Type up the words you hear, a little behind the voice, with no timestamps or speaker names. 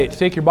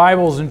Take your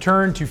Bibles and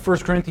turn to 1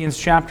 Corinthians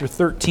chapter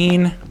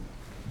 13.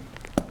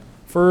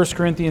 1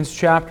 Corinthians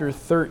chapter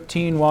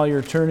 13. While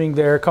you're turning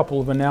there, a couple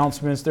of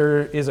announcements.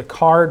 There is a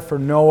card for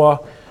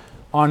Noah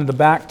on the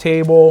back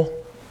table.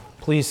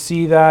 Please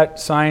see that,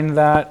 sign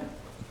that,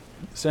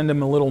 send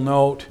him a little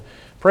note.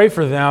 Pray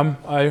for them.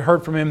 I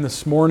heard from him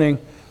this morning.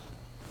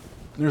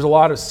 There's a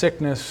lot of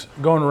sickness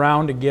going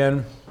around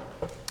again.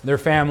 Their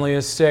family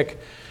is sick.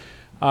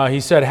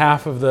 He said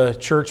half of the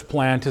church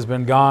plant has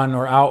been gone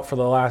or out for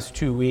the last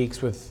 2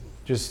 weeks with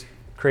just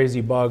crazy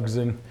bugs,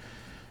 and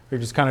we were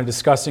just kind of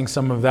discussing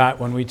some of that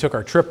when we took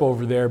our trip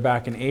over there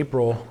back in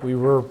April. We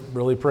were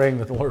really praying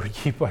that the Lord would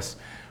keep us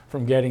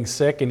from getting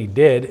sick, and He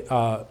did.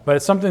 But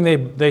it's something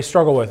they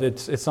struggle with.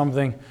 It's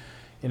something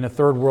in a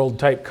third world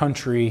type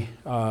country.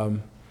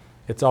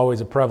 It's always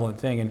a prevalent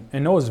thing,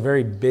 and Noah's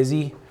very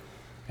busy,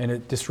 and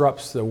it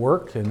disrupts the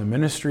work and the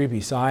ministry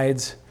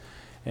besides.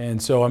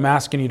 And so I'm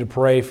asking you to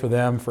pray for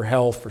them, for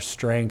health, for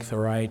strength, all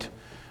right?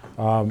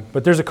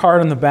 But there's a card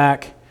on the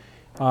back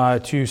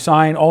to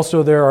sign.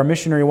 Also, there are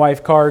missionary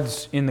wife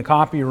cards in the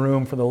copy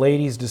room for the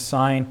ladies to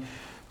sign.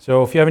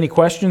 So if you have any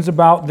questions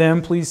about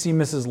them, please see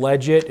Mrs.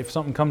 Leggett. If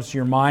something comes to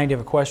your mind, you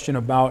have a question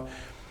about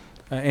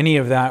any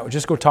of that,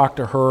 just go talk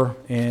to her,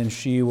 and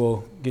she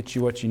will get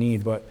you what you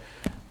need. But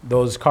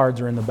those cards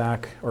are in the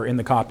back, or in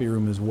the copy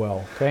room as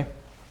well, okay?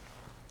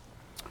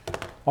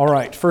 All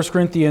right, 1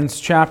 Corinthians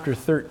chapter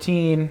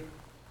 13.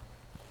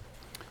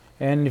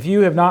 And if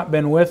you have not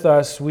been with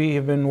us, we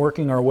have been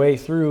working our way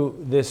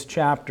through this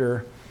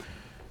chapter.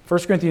 1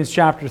 Corinthians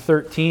chapter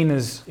 13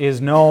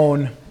 is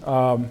known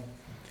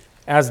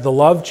as the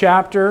love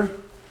chapter.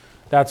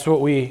 That's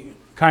what we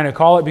kind of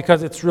call it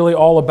because it's really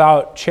all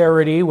about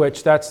charity,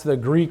 which that's the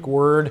Greek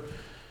word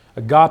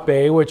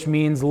agape, which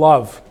means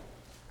love.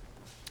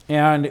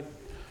 And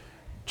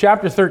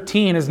chapter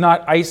 13 is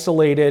not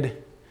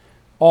isolated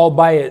all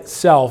by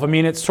itself. I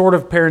mean, it's sort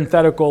of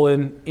parenthetical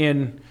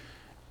in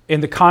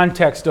the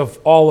context of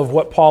all of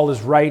what Paul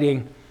is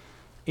writing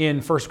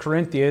in 1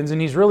 Corinthians,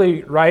 and he's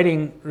really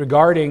writing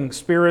regarding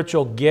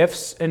spiritual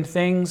gifts and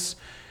things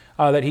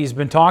that he's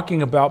been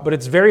talking about, but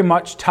it's very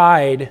much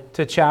tied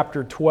to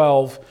chapter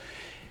 12.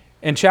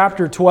 In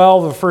chapter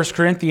 12 of 1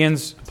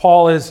 Corinthians,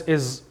 Paul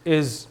is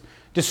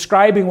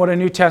describing what a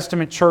New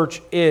Testament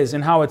church is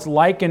and how it's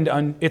likened,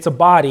 it's a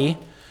body,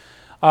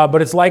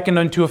 but it's likened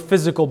unto a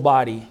physical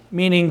body,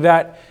 meaning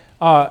that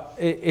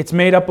it's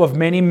made up of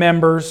many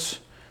members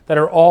that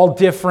are all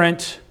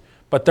different,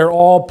 but they're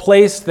all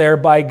placed there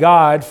by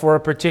God for a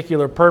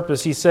particular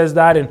purpose. He says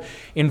that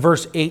in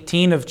verse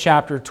 18 of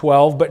chapter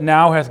 12, but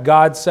now hath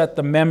God set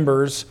the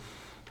members,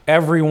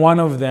 every one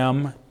of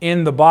them,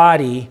 in the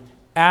body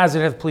as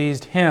it hath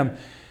pleased Him.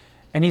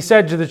 And he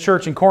said to the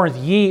church in Corinth,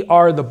 ye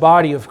are the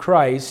body of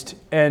Christ,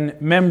 and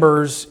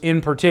members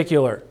in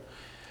particular.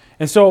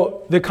 And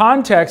so the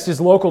context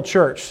is local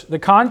church. The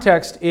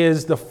context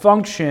is the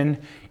function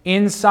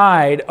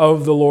inside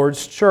of the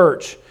Lord's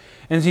church.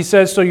 And he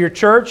says, so your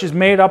church is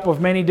made up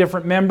of many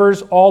different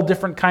members, all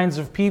different kinds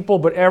of people,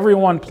 but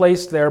everyone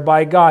placed there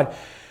by God.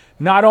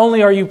 Not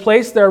only are you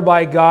placed there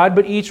by God,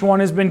 but each one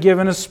has been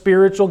given a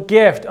spiritual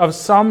gift of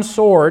some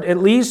sort, at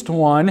least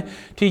one,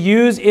 to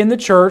use in the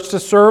church to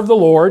serve the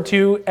Lord,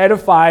 to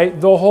edify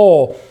the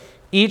whole.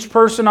 Each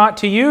person ought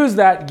to use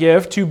that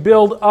gift to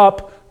build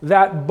up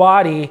that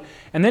body.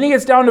 And then he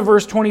gets down to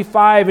verse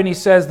 25 and he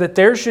says that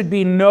there should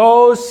be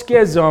no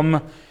schism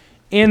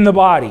in the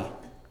body,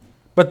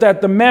 but that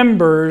the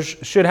members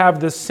should have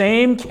the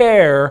same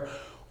care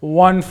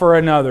one for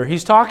another.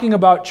 He's talking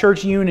about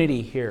church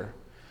unity here.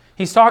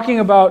 He's talking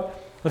about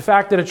the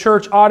fact that a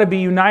church ought to be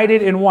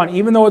united in one.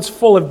 Even though it's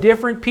full of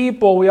different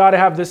people, we ought to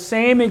have the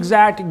same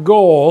exact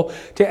goal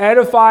to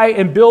edify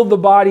and build the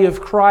body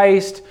of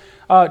Christ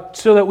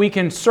so that we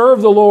can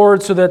serve the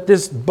Lord, so that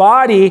this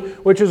body,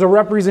 which is a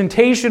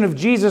representation of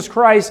Jesus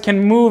Christ,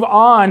 can move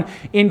on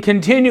in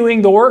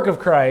continuing the work of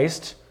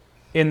Christ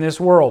in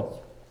this world.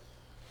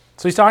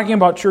 So he's talking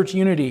about church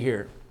unity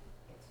here.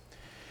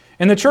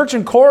 And the church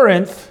in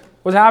Corinth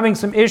was having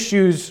some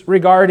issues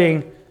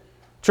regarding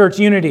church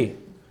unity.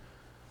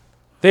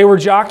 They were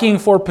jockeying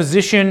for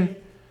position.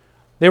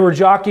 They were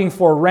jockeying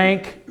for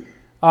rank.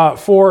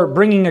 For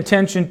bringing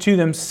attention to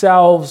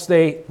themselves.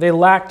 They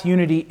lacked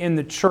unity in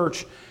the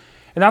church.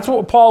 And that's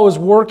what Paul was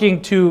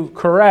working to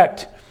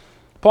correct.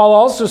 Paul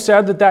also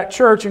said that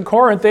church in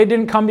Corinth, they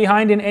didn't come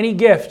behind in any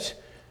gift.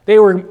 They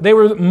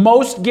were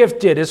most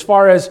gifted as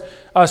far as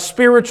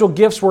spiritual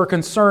gifts were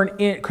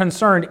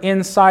concerned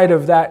inside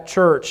of that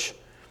church.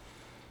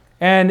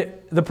 And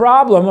a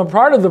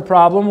part of the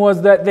problem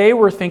was that they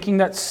were thinking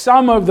that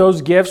some of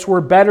those gifts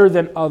were better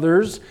than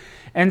others,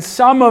 and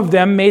some of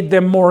them made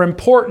them more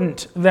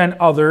important than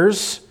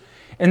others.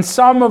 And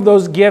some of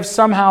those gifts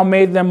somehow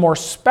made them more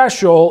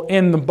special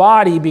in the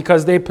body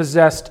because they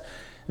possessed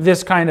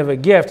this kind of a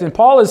gift. And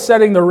Paul is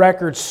setting the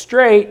record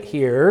straight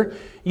here,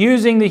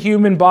 using the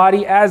human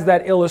body as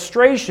that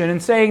illustration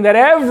and saying that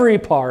every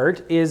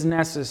part is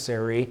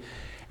necessary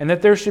and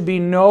that there should be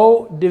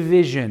no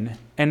division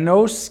and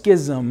no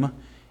schism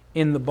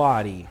in the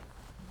body.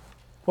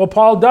 Well,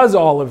 Paul does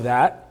all of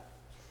that,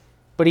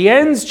 but he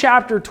ends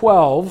chapter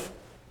 12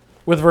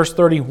 with verse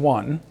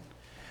 31,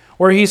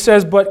 where he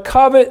says, "But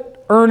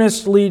covet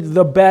earnestly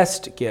the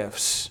best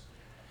gifts,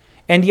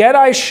 and yet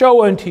I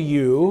show unto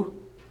you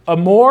a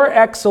more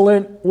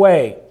excellent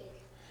way."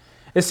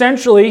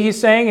 Essentially, he's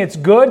saying it's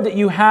good that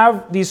you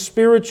have these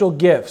spiritual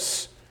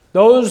gifts.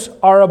 Those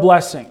are a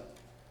blessing.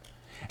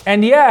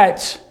 And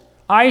yet,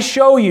 I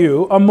show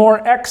you a more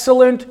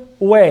excellent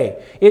way.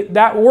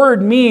 That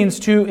word means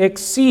to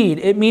exceed.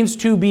 It means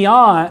to be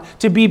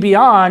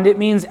beyond. It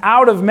means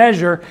out of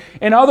measure.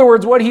 In other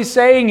words, what he's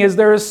saying is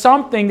there is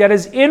something that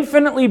is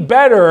infinitely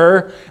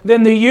better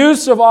than the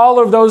use of all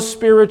of those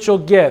spiritual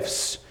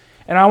gifts.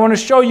 And I want to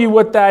show you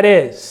what that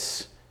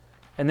is.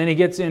 And then he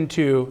gets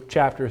into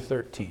chapter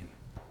 13.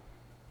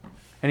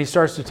 And he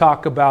starts to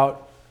talk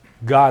about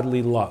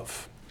godly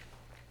love.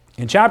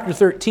 In chapter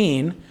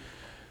 13,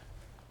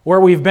 where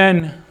we've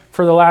been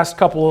for the last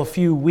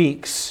few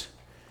weeks,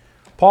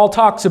 Paul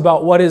talks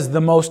about what is the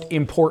most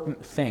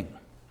important thing.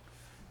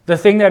 The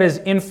thing that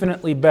is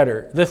infinitely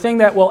better. The thing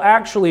that will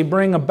actually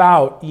bring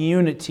about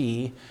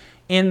unity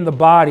in the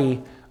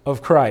body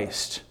of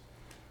Christ.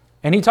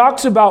 And he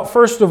talks about,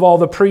 first of all,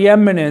 the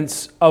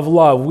preeminence of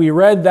love. We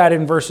read that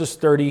in verses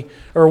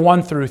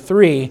 1 through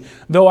 3.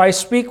 "Though I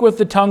speak with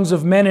the tongues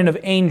of men and of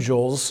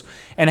angels,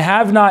 and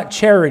have not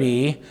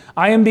charity,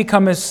 I am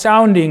become a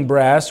sounding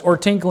brass or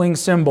tinkling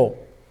cymbal.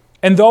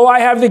 And though I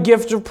have the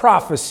gift of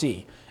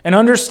prophecy, and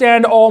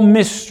understand all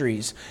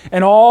mysteries,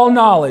 and all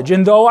knowledge,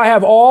 and though I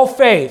have all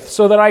faith,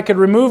 so that I could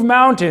remove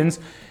mountains,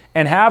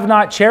 and have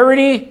not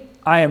charity,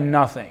 I am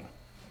nothing.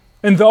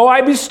 And though I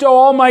bestow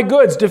all my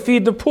goods to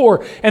feed the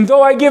poor, and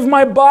though I give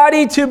my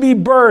body to be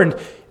burned,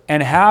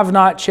 and have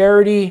not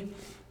charity,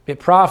 it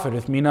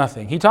profiteth me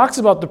nothing." He talks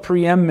about the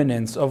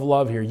preeminence of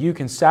love here. You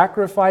can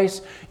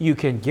sacrifice, you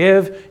can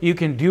give, you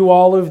can do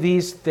all of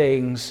these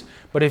things,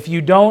 but if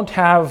you don't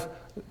have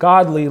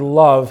godly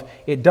love,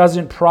 it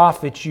doesn't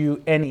profit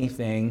you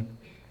anything.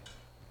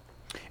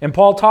 And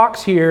Paul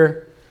talks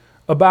here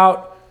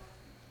about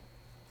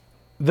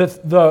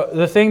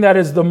the thing that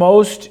is the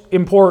most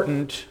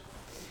important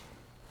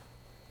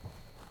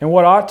and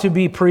what ought to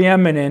be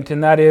preeminent,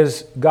 and that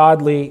is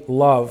godly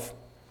love.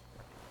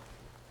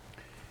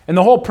 And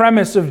the whole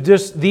premise of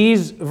just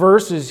these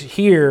verses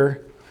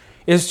here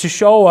is to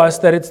show us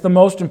that it's the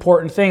most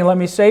important thing. Let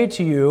me say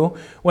to you,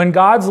 when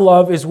God's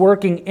love is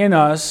working in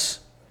us,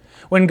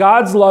 when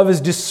God's love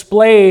is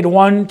displayed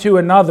one to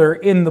another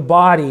in the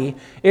body,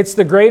 it's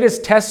the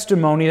greatest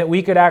testimony that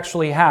we could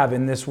actually have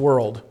in this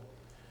world.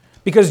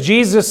 Because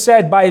Jesus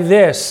said, "By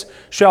this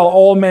shall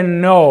all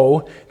men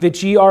know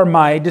that ye are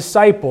my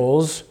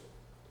disciples,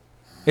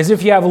 as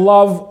if ye have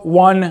love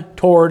one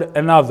toward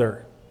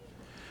another."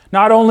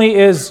 Not only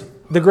is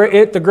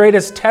it the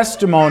greatest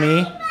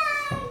testimony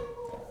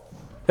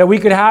that we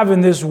could have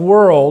in this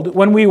world,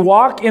 when we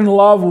walk in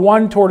love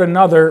one toward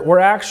another, we're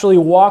actually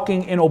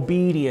walking in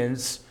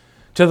obedience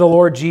to the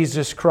Lord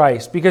Jesus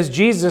Christ. Because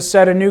Jesus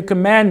said, "A new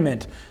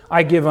commandment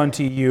I give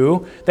unto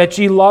you, that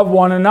ye love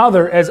one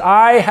another. As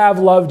I have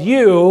loved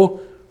you,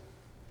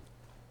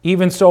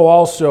 even so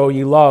also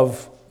ye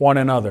love one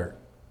another."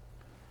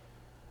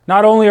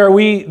 Not only are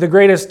we the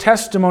greatest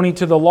testimony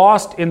to the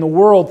lost in the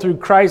world through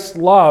Christ's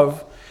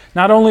love,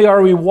 not only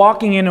are we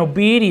walking in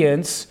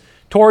obedience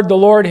toward the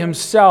Lord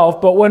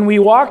Himself, but when we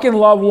walk in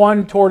love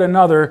one toward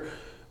another,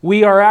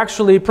 we are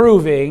actually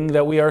proving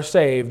that we are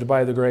saved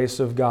by the grace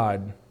of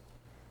God.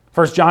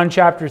 1 John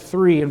chapter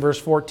 3 and verse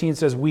 14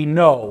 says, "We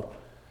know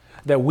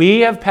that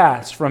we have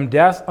passed from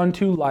death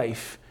unto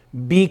life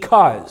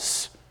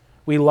because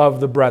we love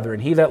the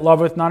brethren. He that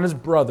loveth not his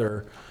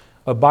brother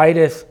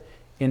abideth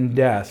in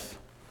death."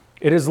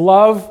 It is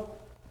love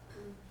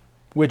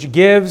which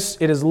gives.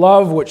 It is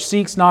love which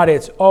seeks not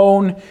its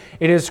own.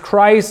 It is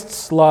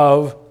Christ's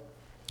love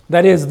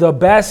that is the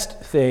best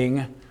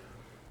thing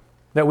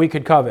that we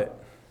could covet,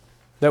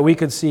 that we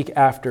could seek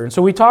after. And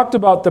so we talked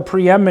about the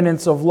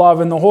preeminence of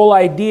love, and the whole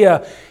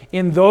idea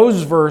in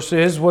those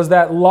verses was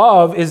that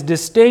love is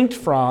distinct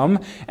from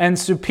and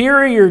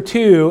superior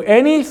to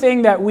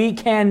anything that we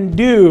can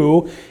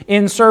do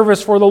in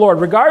service for the Lord.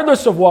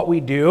 Regardless of what we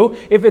do,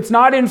 if it's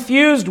not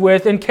infused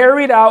with and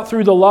carried out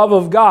through the love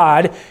of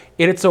God,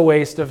 it's a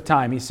waste of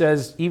time. He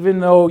says, even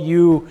though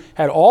you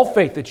had all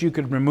faith that you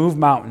could remove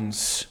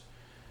mountains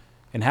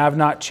and have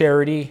not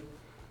charity,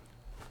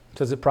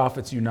 says it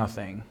profits you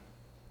nothing.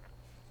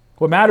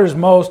 What matters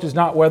most is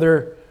not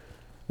whether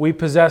we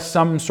possess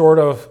some sort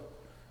of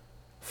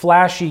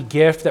flashy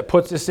gift that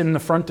puts us in the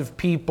front of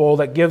people,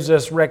 that gives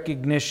us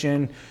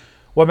recognition.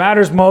 What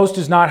matters most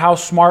is not how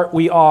smart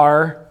we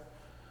are.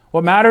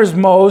 What matters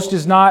most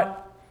is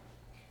not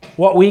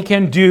what we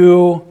can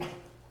do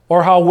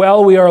or how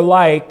well we are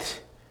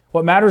liked.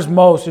 What matters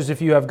most is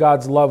if you have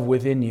God's love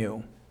within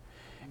you.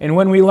 And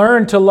when we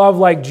learn to love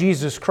like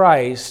Jesus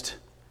Christ,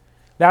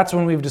 that's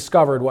when we've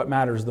discovered what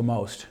matters the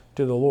most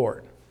to the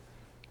Lord.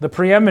 The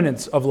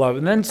preeminence of love.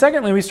 And then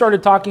secondly, we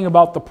started talking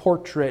about the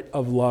portrait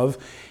of love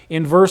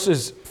in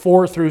verses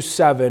 4 through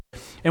 7.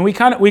 And we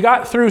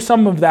got through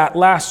some of that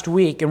last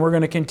week, and we're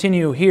going to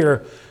continue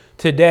here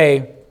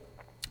today.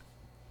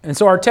 And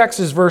so our text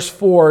is verse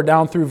 4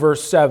 down through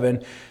verse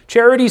 7.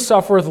 Charity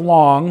suffereth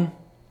long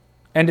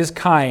and is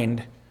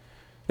kind.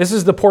 This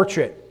is the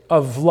portrait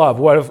of love,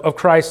 of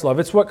Christ's love.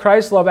 It's what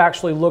Christ's love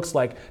actually looks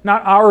like.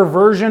 Not our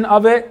version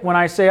of it when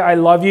I say I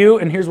love you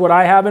and here's what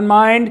I have in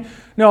mind.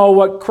 No,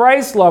 what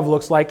Christ's love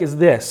looks like is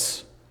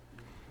this.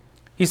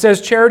 He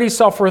says, charity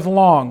suffereth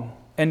long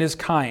and is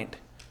kind.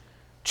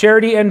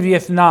 Charity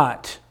envieth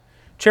not.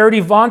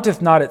 Charity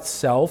vaunteth not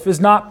itself, is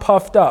not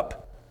puffed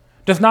up,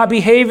 doth not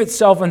behave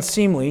itself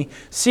unseemly,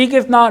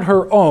 seeketh not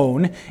her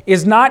own,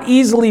 is not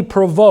easily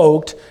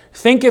provoked,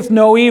 thinketh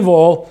no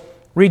evil,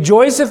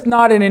 rejoiceth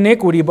not in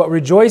iniquity, but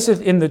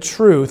rejoiceth in the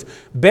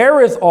truth,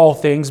 beareth all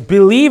things,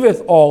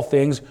 believeth all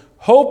things,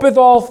 hopeth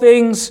all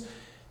things,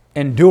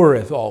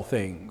 endureth all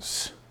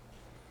things.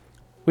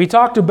 We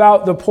talked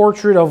about the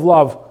portrait of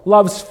love,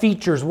 love's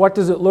features. What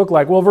does it look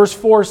like? Well, verse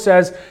 4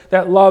 says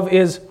that love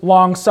is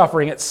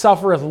long-suffering. It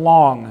suffereth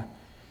long.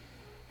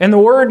 And the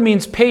word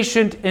means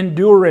patient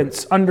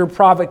endurance under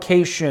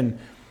provocation.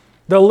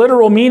 The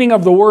literal meaning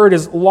of the word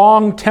is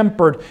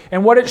long-tempered.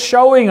 And what it's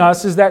showing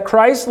us is that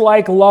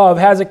Christ-like love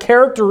has a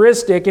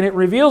characteristic, and it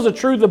reveals a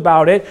truth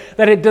about it,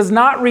 that it does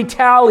not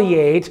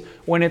retaliate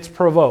when it's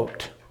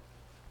provoked.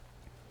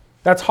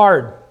 That's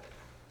hard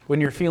when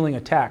you're feeling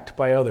attacked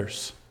by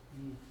others,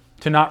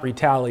 to not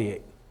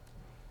retaliate,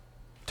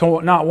 to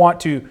not want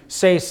to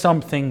say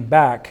something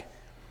back.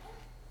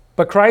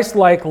 But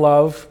Christ-like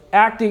love,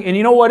 acting, and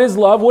you know what is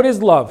love? What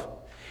is love?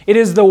 It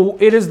is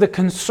the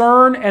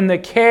concern and the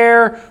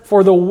care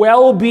for the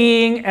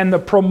well-being and the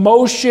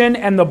promotion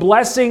and the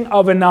blessing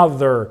of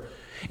another.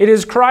 It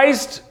is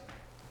Christ's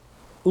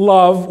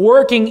love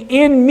working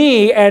in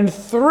me and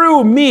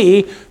through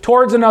me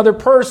towards another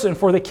person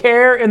for the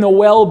care and the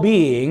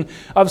well-being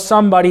of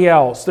somebody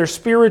else, their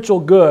spiritual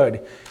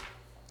good.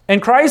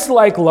 And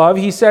Christ-like love,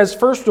 he says,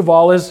 first of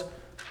all, is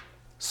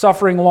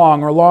suffering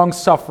long or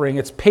long-suffering.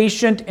 It's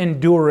patient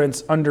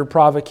endurance under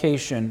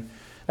provocation.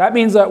 That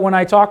means that when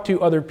I talk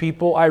to other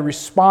people, I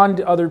respond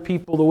to other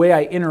people the way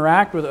I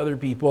interact with other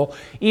people,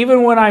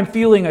 even when I'm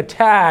feeling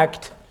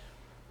attacked,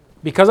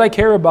 because I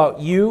care about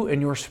you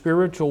and your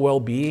spiritual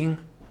well-being,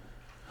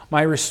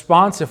 my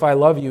response, if I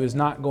love you, is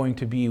not going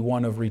to be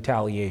one of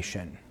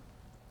retaliation.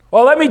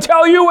 Well, let me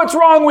tell you what's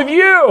wrong with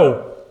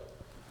you,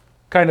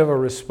 kind of a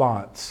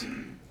response.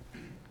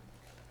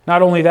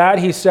 Not only that,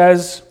 he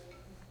says,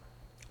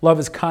 love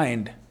is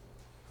kind.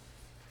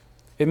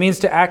 It means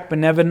to act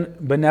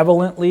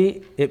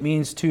benevolently. It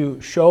means to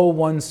show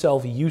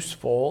oneself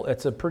useful.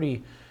 It's a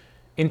pretty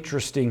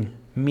interesting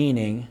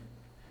meaning.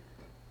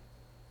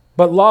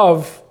 But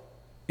love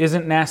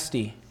isn't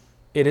nasty.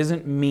 It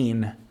isn't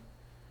mean.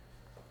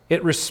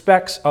 It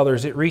respects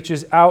others. It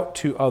reaches out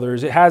to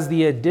others. It has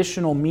the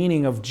additional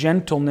meaning of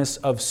gentleness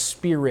of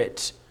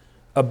spirit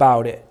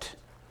about it.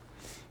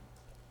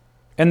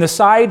 And the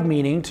side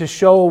meaning, to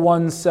show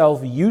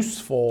oneself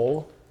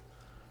useful,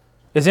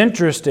 is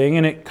interesting,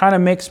 and it kind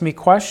of makes me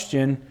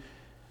question,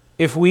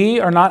 if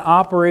we are not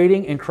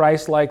operating in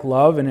Christ-like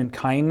love and in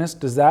kindness,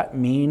 does that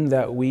mean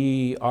that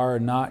we are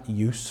not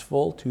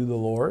useful to the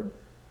Lord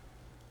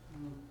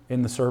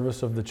in the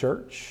service of the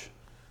church,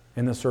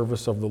 in the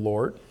service of the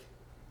Lord?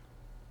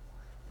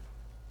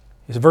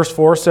 Verse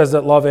 4 says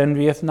that love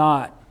envieth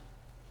not.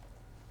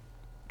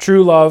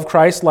 True love,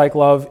 Christ-like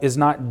love, is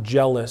not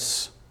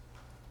jealous.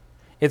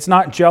 It's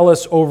not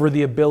jealous over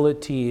the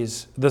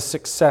abilities, the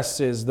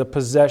successes, the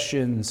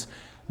possessions,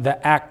 the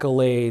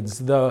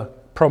accolades, the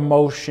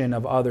promotion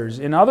of others.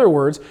 In other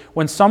words,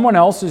 when someone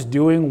else is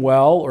doing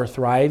well or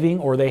thriving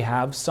or they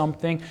have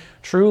something,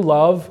 true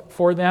love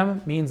for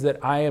them means that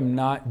I am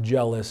not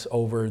jealous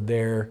over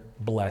their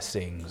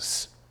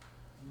blessings.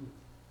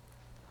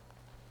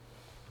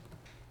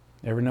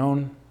 Ever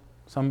known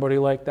somebody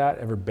like that?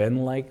 Ever been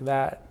like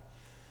that?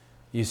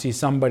 You see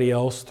somebody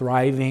else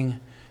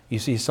thriving, you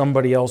see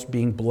somebody else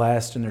being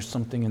blessed, and there's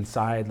something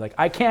inside like,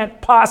 I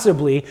can't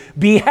possibly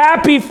be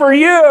happy for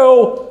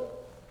you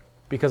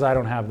because I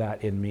don't have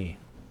that in me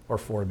or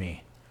for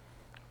me.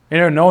 You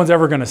know, no one's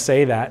ever going to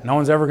say that. No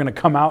one's ever going to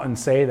come out and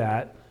say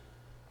that.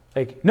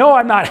 Like, no,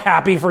 I'm not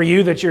happy for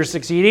you that you're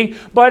succeeding,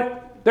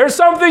 but there's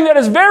something that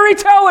is very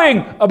telling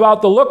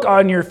about the look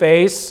on your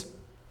face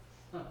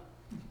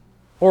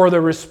or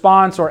the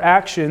response or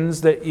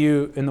actions that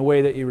you, in the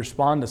way that you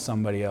respond to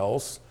somebody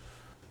else.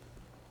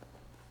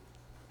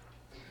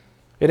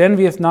 It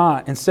envieth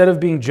not. Instead of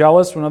being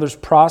jealous when others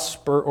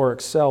prosper or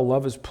excel,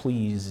 love is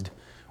pleased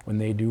when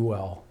they do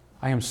well.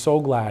 I am so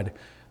glad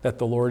that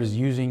the Lord is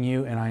using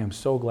you, and I am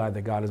so glad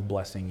that God is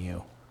blessing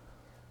you.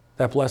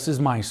 That blesses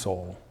my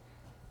soul.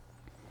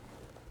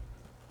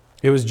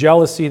 It was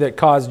jealousy that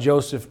caused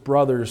Joseph's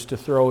brothers to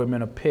throw him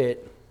in a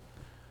pit.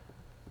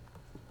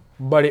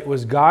 But it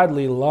was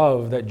godly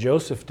love that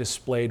Joseph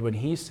displayed when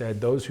he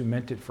said, those who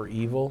meant it for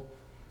evil,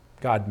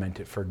 God meant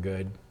it for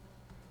good.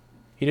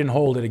 He didn't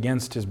hold it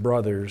against his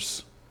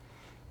brothers.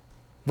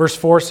 Verse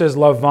 4 says,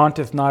 love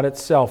vaunteth not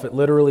itself. It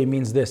literally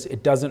means this: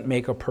 it doesn't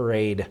make a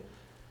parade.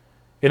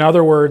 In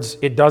other words,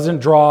 it doesn't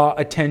draw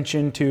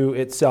attention to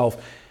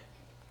itself.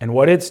 And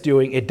what it's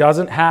doing, it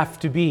doesn't have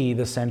to be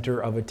the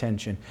center of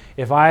attention.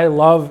 If I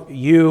love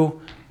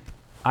you,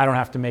 I don't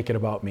have to make it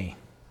about me.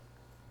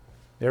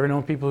 You ever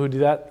know people who do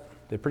that?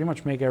 They pretty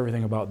much make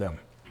everything about them.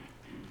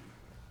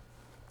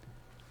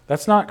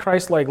 That's not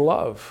Christ-like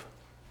love.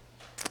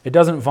 It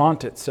doesn't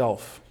vaunt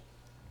itself.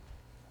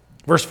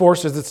 Verse 4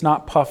 says it's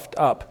not puffed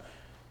up.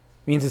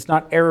 It means it's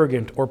not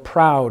arrogant or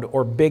proud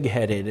or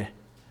big-headed.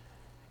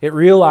 It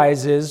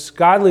realizes,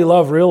 godly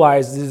love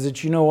realizes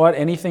that, you know what,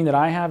 anything that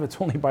I have, it's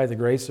only by the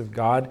grace of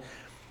God.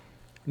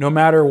 No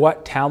matter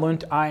what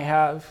talent I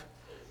have,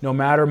 no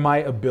matter my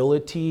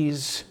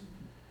abilities,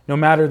 no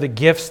matter the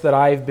gifts that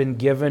I've been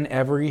given,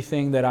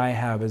 everything that I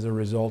have is a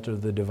result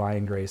of the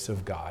divine grace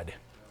of God.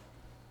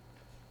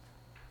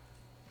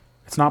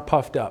 It's not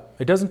puffed up.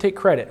 It doesn't take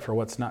credit for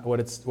what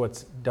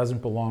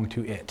doesn't belong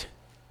to it.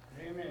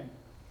 Amen.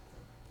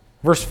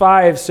 Verse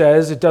 5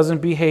 says it doesn't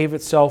behave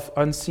itself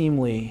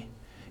unseemly.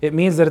 It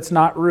means that it's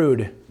not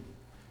rude. It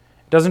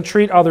doesn't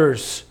treat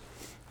others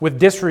with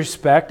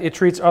disrespect. It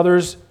treats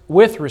others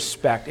with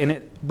respect, and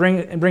it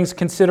brings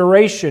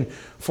consideration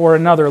for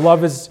another.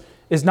 Love is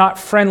not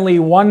friendly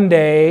one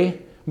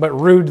day, but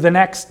rude the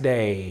next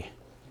day.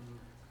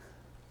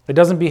 It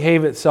doesn't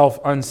behave itself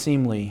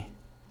unseemly.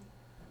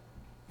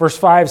 Verse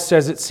 5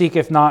 says it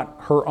seeketh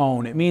not her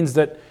own. It means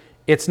that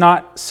it's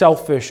not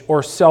selfish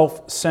or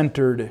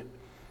self-centered,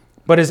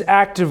 but is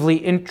actively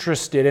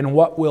interested in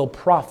what will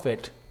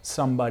profit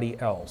somebody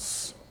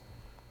else.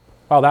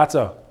 Wow, that's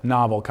a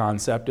novel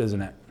concept,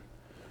 isn't it?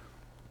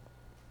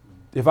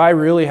 If I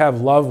really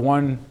have love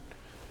one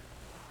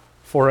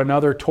for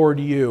another toward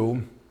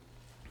you,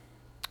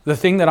 the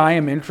thing that I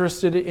am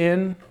interested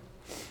in,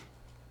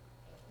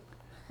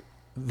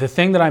 the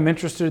thing that I'm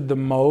interested the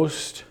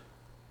most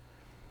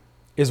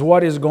is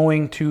what is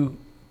going to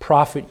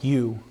profit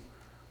you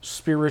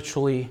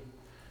spiritually,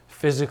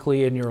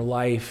 physically in your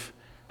life.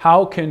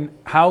 How can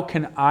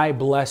I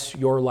bless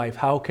your life?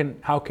 How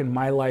can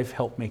my life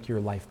help make your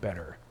life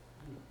better?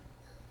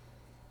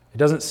 It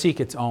doesn't seek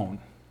its own.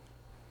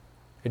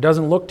 It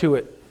doesn't look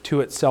to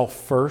itself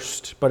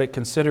first, but it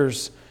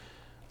considers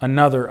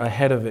another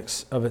ahead of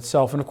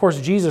itself. And of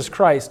course, Jesus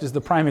Christ is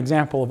the prime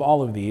example of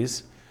all of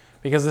these,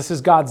 because this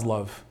is God's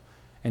love.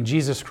 And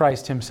Jesus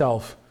Christ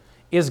himself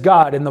is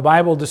God, and the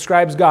Bible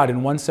describes God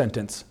in one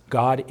sentence: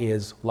 God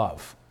is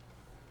love.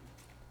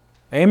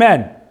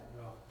 Amen.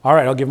 All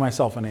right, I'll give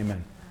myself an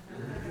amen.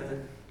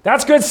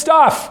 That's good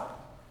stuff.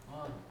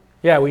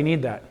 Yeah, we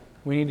need that.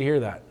 We need to hear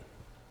that.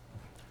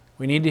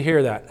 We need to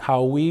hear that.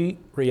 How we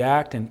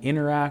react and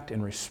interact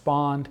and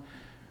respond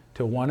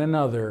to one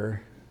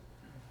another,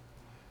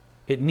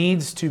 it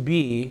needs to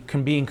be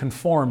being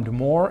conformed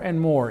more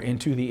and more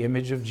into the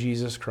image of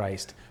Jesus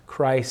Christ.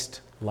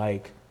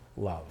 Christ-like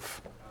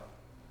love.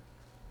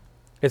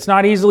 It's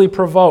not easily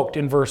provoked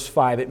in verse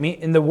 5.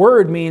 And the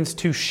word means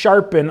to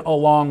sharpen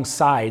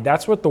alongside.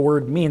 That's what the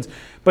word means.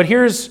 But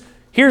here's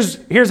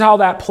how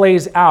that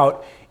plays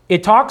out.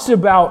 It talks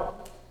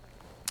about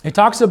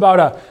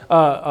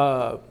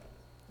a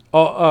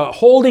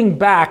holding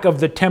back of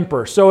the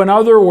temper. So in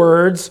other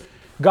words,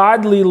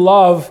 godly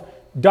love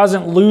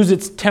doesn't lose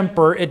its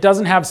temper. It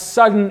doesn't have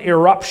sudden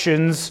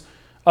eruptions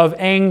of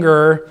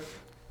anger.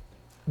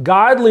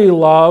 Godly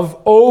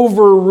love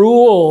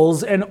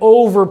overrules and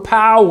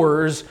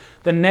overpowers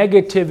the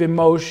negative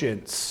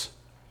emotions.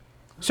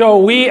 So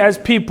we as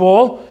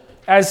people,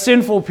 as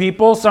sinful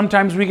people,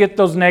 sometimes we get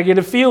those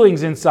negative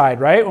feelings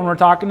inside, right? When we're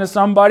talking to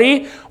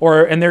somebody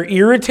and they're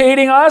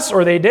irritating us,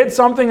 or they did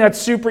something that's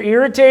super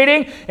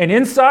irritating, and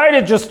inside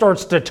it just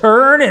starts to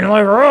turn and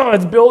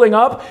it's building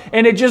up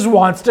and it just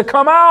wants to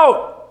come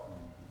out.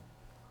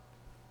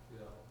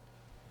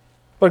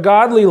 But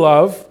godly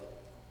love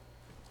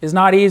is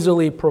not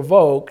easily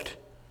provoked.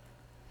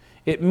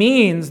 It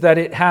means that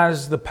it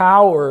has the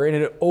power and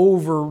it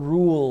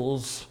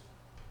overrules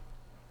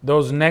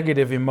those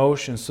negative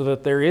emotions so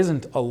that there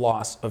isn't a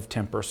loss of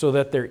temper, so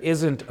that there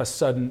isn't a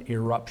sudden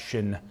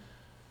eruption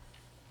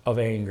of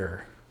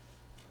anger.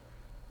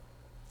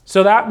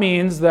 So that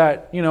means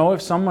that,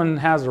 if someone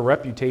has a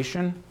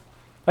reputation,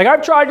 like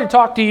I've tried to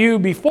talk to you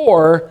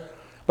before,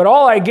 but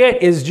all I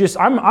get is just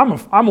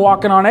I'm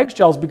walking on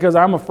eggshells because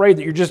I'm afraid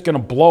that you're just going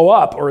to blow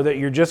up, or that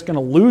you're just going to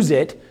lose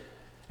it,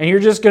 and you're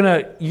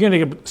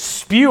going to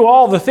spew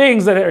all the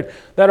things that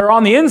are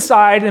on the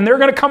inside, and they're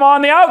going to come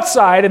on the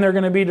outside, and they're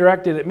going to be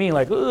directed at me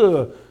like,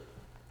 ugh.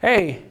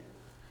 Hey,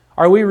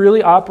 are we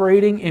really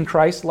operating in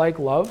Christ-like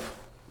love?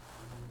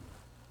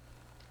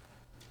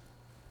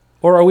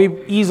 Or are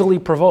we easily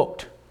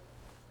provoked?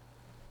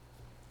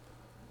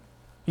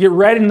 You get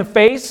red in the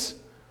face,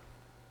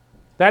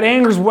 that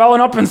anger's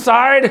welling up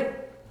inside,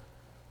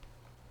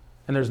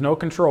 and there's no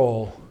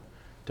control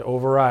to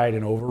override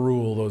and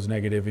overrule those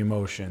negative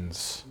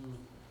emotions.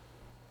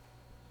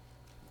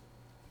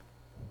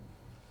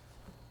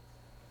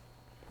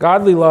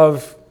 Godly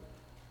love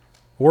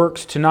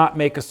works to not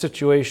make a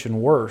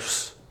situation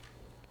worse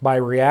by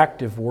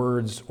reactive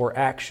words or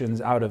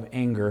actions out of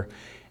anger,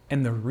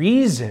 And the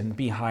reason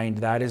behind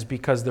that is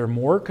because they're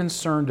more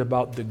concerned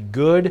about the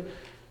good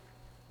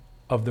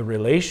of the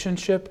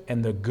relationship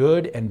and the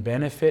good and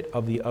benefit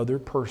of the other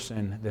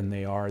person than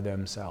they are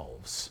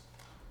themselves.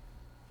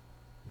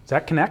 Does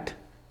that connect?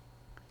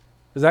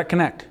 Does that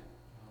connect?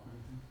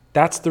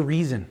 That's the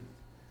reason.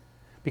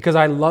 Because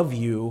I love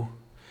you,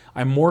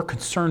 I'm more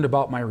concerned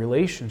about my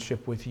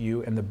relationship with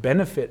you and the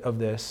benefit of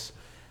this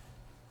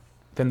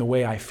than the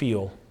way I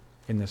feel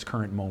in this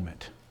current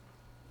moment.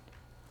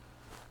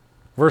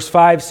 Verse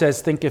 5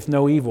 says, thinketh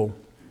no evil.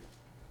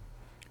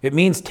 It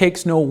means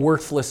takes no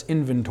worthless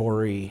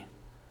inventory.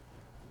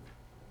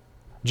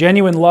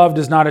 Genuine love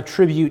does not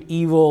attribute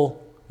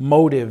evil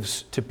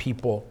motives to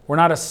people. We're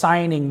not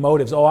assigning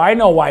motives. Oh, I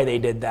know why they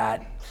did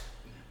that.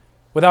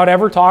 Without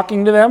ever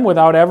talking to them,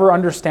 without ever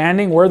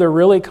understanding where they're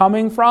really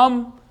coming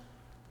from.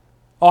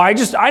 Oh,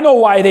 I know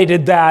why they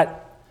did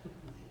that.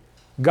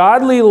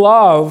 Godly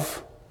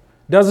love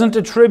doesn't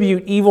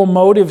attribute evil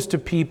motives to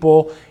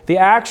people. The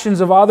actions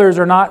of others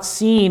are not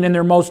seen in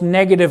their most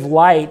negative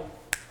light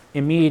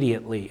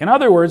immediately. In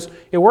other words,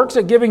 it works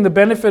at giving the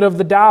benefit of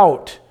the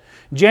doubt.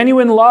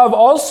 Genuine love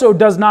also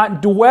does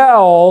not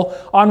dwell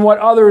on what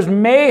others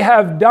may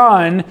have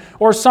done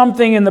or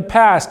something in the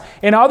past.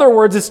 In other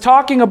words, it's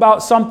talking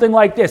about something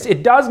like this.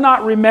 It does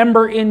not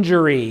remember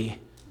injury.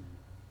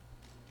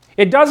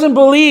 It doesn't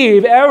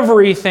believe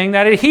everything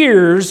that it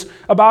hears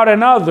about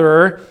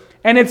another,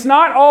 and it's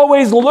not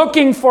always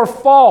looking for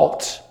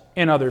fault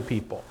in other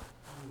people.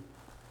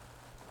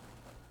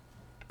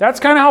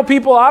 That's kind of how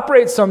people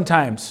operate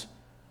sometimes.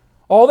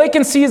 All they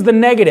can see is the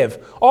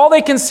negative. All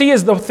they can see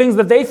is the things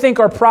that they think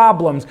are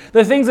problems,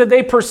 the things that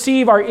they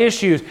perceive are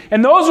issues.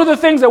 And those are the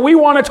things that we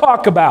want to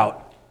talk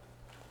about.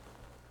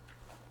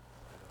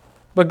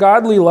 But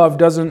godly love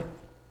doesn't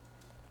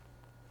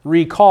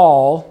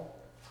recall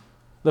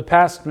the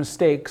past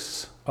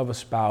mistakes of a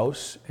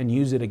spouse and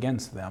use it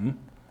against them.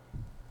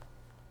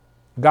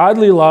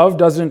 Godly love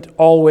doesn't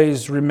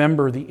always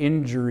remember the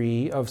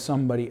injury of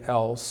somebody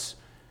else.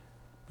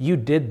 You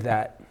did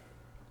that.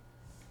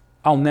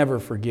 I'll never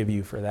forgive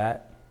you for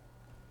that.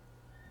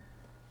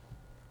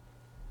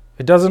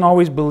 It doesn't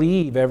always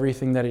believe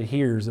everything that it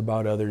hears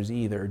about others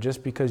either.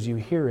 Just because you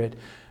hear it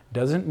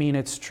doesn't mean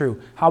it's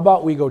true. How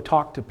about we go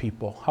talk to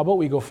people? How about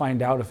we go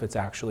find out if it's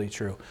actually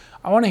true?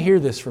 I want to hear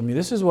this from you.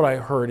 This is what I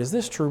heard. Is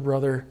this true,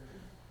 brother?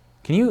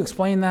 Can you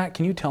explain that?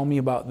 Can you tell me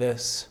about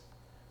this?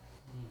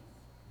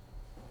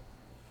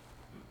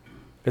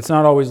 It's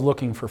not always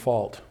looking for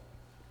fault.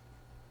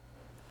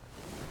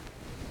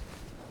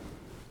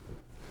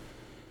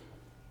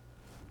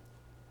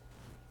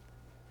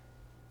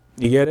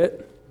 You get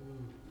it?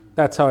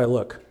 That's how I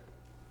look.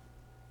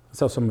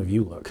 That's how some of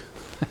you look.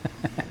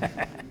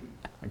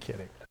 I'm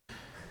kidding.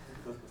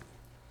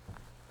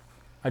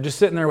 I'm just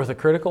sitting there with a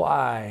critical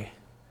eye,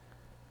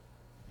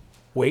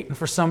 waiting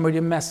for somebody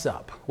to mess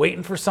up,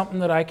 waiting for something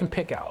that I can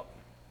pick out.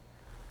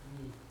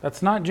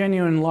 That's not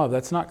genuine love.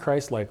 That's not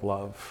Christ-like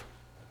love.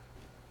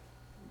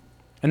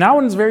 And that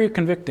one's very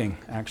convicting,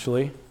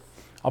 actually.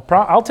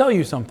 I'll tell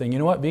you something. You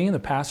know what? Being in the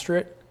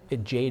pastorate,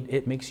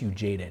 it makes you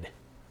jaded.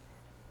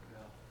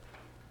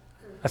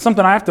 That's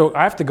something I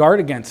have to guard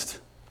against.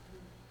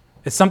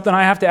 It's something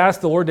I have to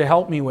ask the Lord to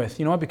help me with.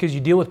 You know what? Because you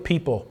deal with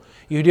people.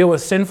 You deal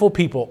with sinful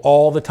people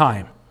all the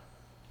time.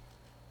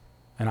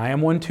 And I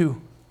am one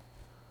too.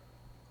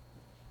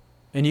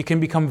 And you can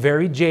become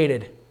very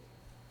jaded.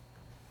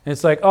 And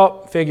it's like,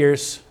 oh,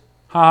 figures.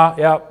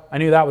 Yep, I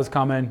knew that was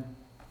coming.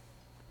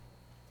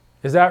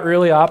 Is that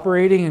really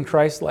operating in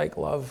Christ-like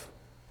love?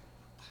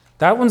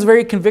 That one's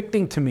very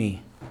convicting to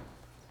me.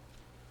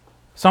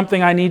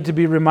 Something I need to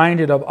be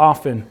reminded of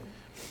often.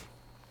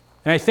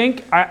 And I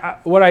think,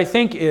 what I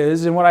think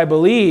is, and what I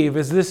believe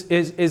is this: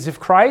 is if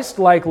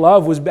Christ-like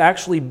love was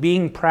actually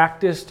being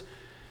practiced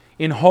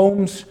in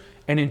homes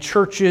and in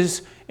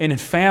churches and in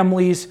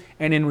families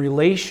and in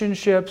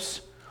relationships,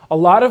 a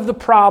lot of the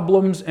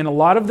problems and a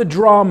lot of the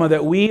drama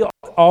that we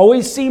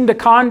always seem to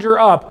conjure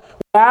up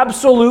would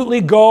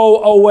absolutely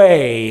go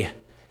away,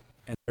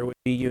 and there would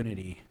be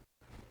unity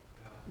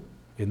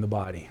in the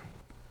body.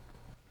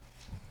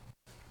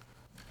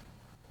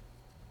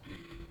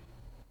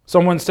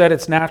 Someone said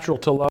it's natural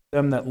to love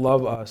them that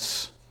love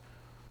us,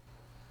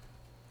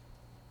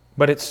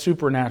 but it's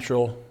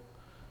supernatural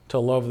to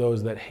love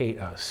those that hate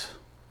us.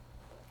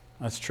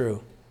 That's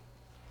true.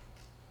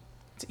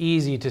 It's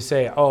easy to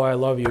say, oh, I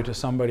love you to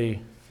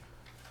somebody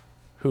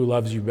who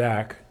loves you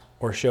back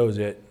or shows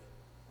it,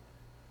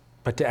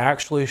 but to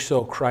actually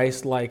show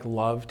Christ-like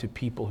love to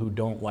people who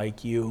don't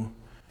like you,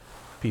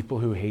 people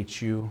who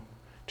hate you,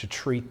 to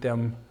treat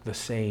them the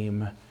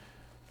same,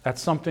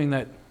 that's something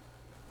that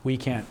we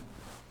can't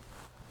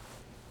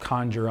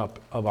conjure up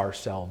of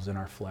ourselves in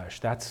our flesh.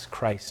 That's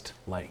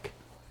Christ-like.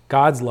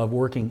 God's love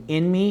working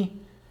in me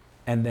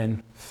and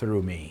then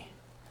through me.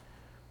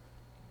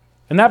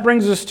 And that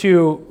brings us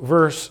to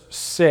verse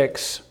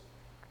 6.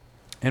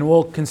 And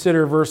we'll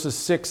consider verses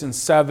 6 and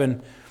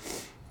 7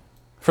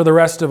 for the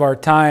rest of our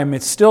time.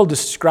 It's still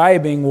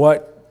describing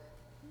what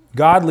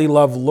godly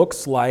love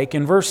looks like.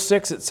 In verse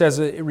 6 it says,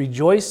 "It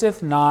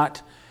rejoiceth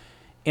not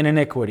in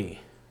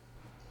iniquity."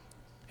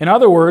 In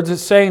other words,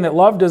 it's saying that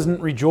love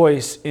doesn't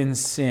rejoice in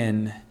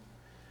sin.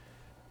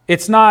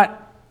 It's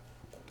not,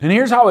 and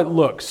here's how it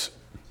looks.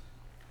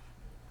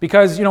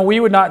 Because, we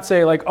would not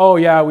say like, oh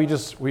yeah, we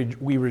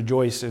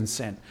rejoice in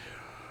sin.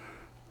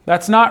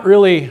 That's not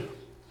really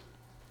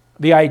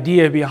the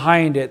idea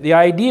behind it. The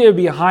idea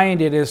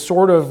behind it is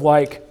sort of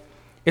like,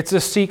 it's a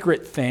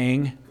secret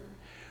thing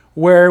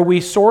where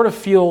we sort of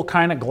feel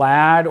kind of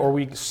glad, or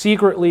we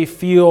secretly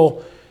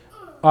feel,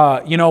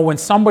 when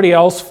somebody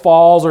else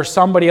falls or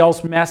somebody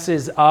else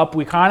messes up,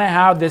 we kind of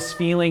have this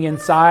feeling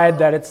inside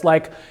that it's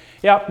like,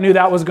 yep, knew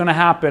that was going to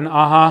happen,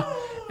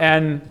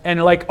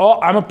 And like,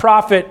 oh, I'm a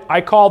prophet, I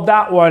called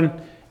that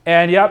one,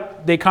 and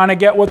yep, they kind of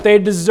get what they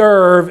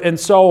deserve, and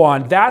so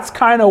on. That's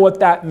kind of what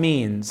that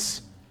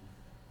means.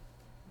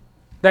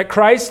 That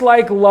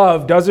Christ-like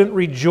love doesn't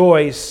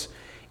rejoice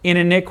in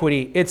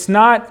iniquity. It's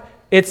not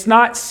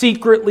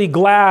secretly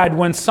glad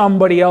when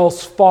somebody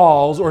else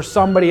falls or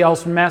somebody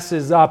else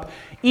messes up,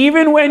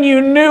 even when you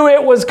knew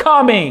it was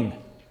coming.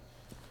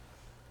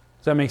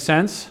 Does that make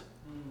sense?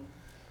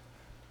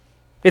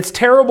 It's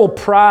terrible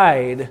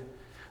pride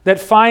that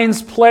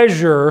finds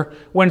pleasure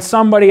when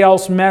somebody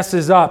else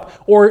messes up.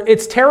 Or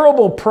it's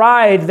terrible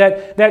pride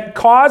that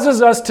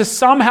causes us to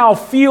somehow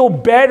feel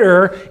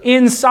better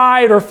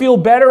inside, or feel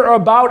better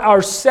about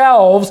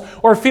ourselves,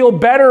 or feel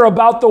better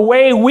about the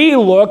way we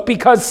look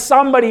because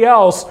somebody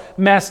else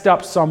messed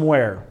up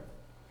somewhere.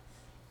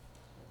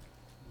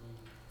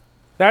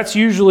 That's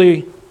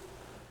usually,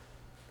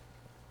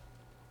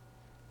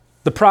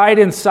 the pride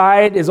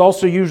inside is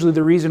also usually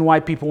the reason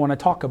why people want to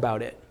talk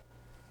about it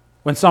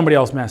when somebody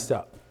else messed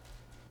up.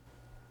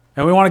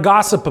 And we want to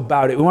gossip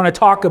about it. We want to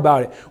talk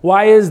about it.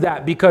 Why is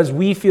that? Because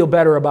we feel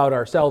better about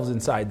ourselves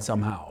inside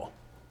somehow.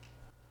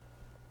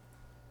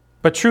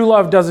 But true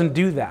love doesn't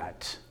do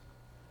that.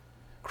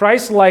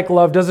 Christ-like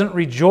love doesn't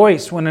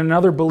rejoice when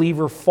another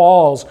believer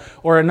falls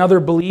or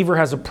another believer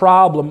has a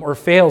problem or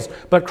fails.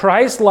 But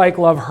Christ-like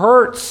love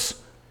hurts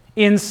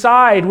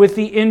inside with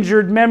the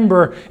injured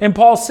member. And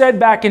Paul said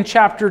back in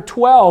chapter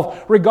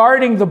 12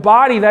 regarding the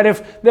body that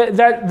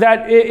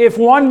if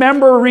one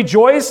member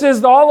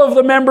rejoices, all of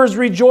the members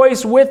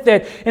rejoice with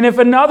it. And if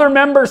another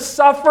member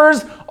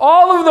suffers,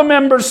 all of the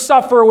members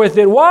suffer with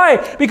it.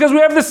 Why? Because we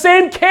have the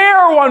same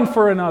care one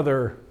for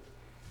another.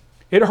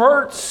 It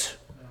hurts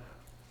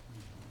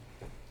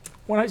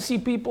when I see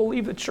people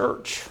leave the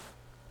church.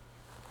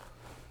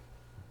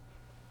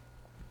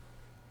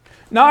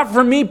 Not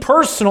for me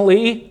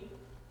personally,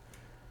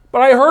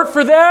 but I hurt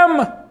for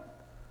them,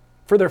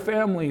 for their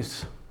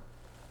families.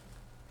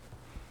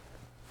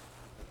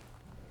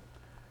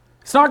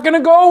 It's not going to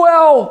go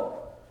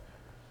well.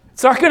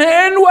 It's not going to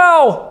end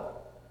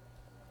well.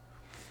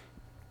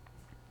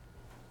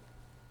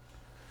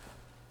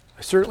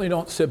 I certainly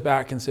don't sit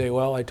back and say,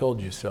 well, I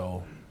told you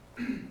so.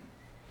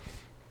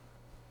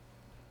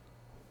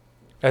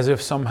 As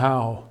if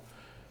somehow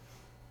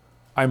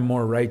I'm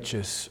more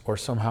righteous or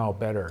somehow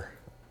better.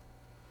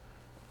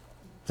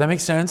 Does that make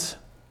sense?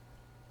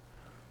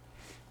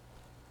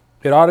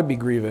 It ought to be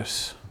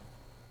grievous.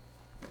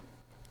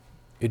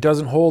 It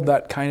doesn't hold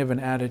that kind of an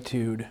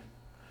attitude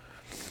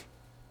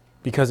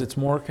because it's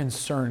more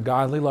concerned.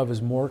 Godly love is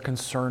more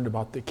concerned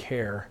about the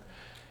care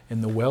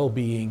and the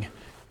well-being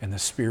and the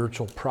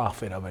spiritual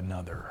profit of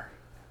another.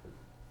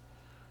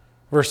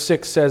 Verse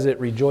 6 says it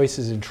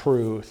rejoices in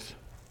truth.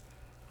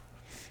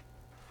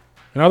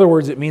 In other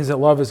words, it means that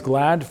love is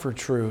glad for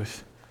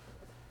truth.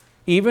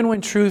 Even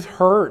when truth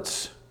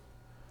hurts,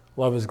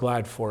 love is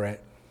glad for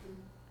it.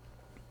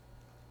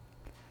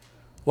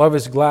 Love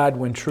is glad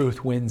when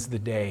truth wins the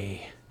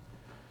day.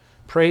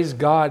 Praise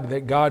God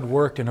that God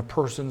worked in a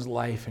person's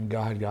life and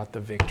God got the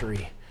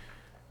victory.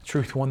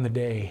 Truth won the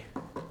day.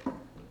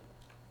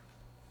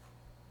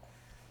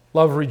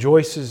 Love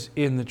rejoices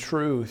in the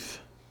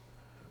truth.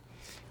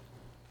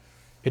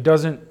 It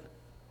doesn't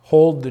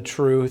hold the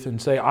truth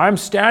and say, I'm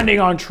standing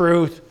on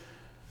truth,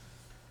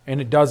 and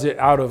it does it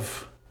out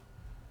of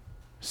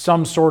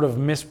some sort of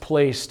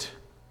misplaced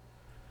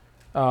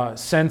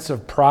sense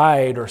of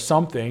pride or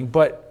something,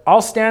 but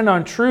I'll stand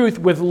on truth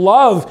with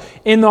love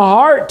in the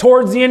heart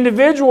towards the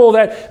individual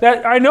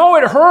that I know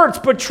it hurts,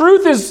 but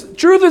truth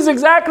is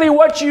exactly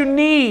what you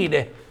need.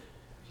 And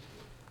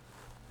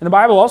the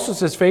Bible also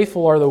says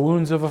faithful are the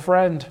wounds of a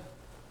friend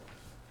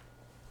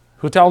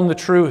who tell them the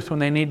truth when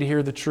they need to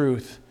hear the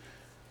truth,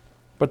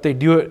 but they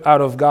do it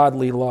out of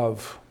godly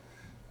love.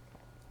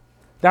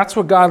 That's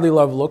what godly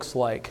love looks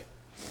like.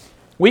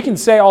 We can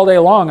say all day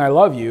long, I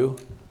love you,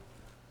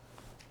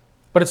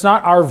 but it's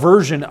not our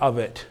version of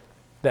it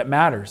that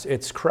matters.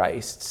 It's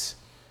Christ's.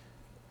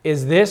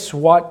 Is this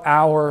what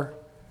our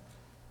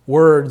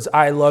words,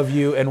 I love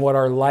you, and what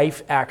our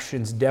life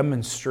actions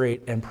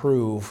demonstrate and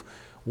prove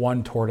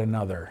one toward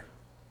another?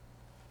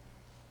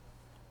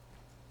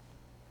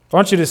 I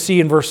want you to see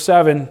in verse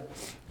 7,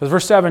 because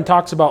verse 7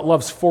 talks about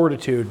love's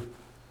fortitude.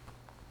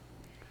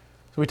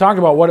 So we talked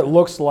about what it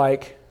looks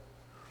like.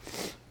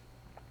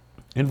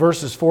 in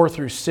verses 4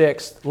 through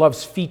 6,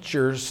 love's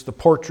features, the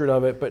portrait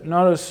of it, but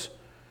notice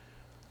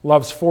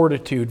love's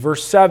fortitude.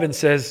 Verse 7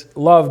 says,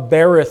 love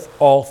beareth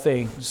all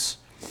things,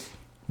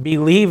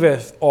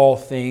 believeth all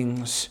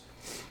things,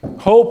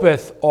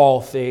 hopeth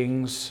all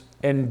things,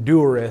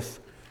 endureth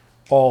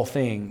all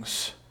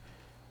things.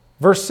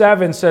 Verse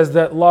 7 says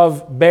that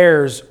love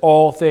bears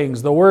all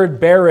things. The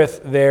word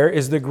beareth there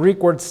is the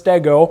Greek word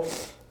stego.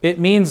 It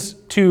means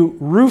to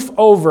roof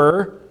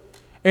over,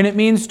 and it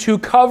means to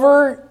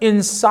cover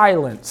in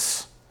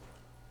silence.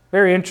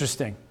 Very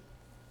interesting.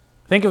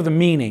 Think of the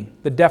meaning,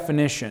 the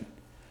definition.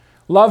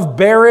 Love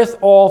beareth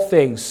all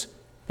things.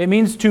 It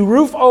means to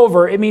roof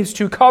over. It means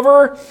to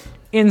cover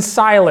in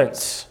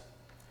silence.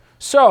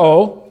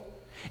 So,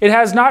 it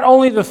has not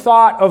only the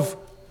thought of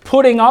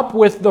putting up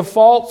with the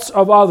faults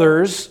of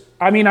others,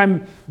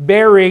 I'm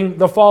bearing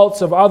the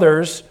faults of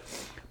others,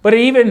 but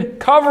even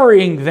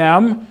covering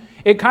them.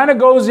 It kind of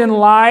goes in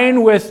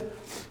line with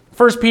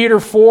 1 Peter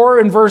 4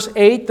 and verse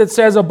 8 that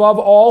says, above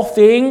all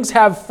things,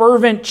 have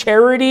fervent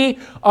charity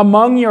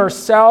among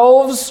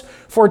yourselves,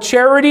 for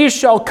charity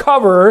shall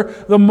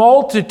cover the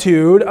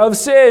multitude of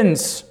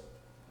sins.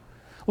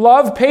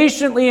 Love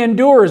patiently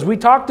endures. We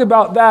talked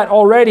about that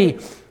already.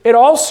 It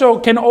also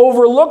can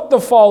overlook the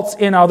faults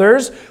in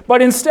others,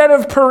 but instead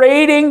of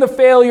parading the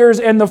failures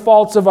and the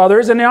faults of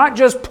others and not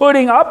just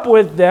putting up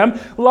with them,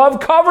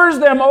 love covers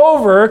them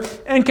over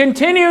and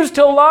continues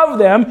to love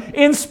them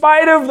in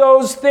spite of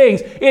those things.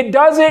 It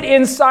does it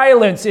in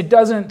silence. It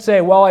doesn't say,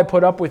 well, I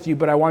put up with you,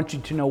 but I want you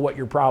to know what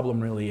your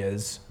problem really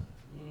is.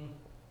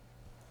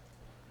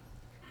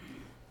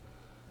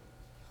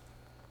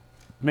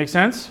 Make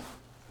sense?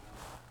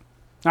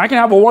 I can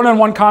have a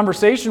one-on-one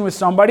conversation with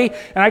somebody,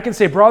 and I can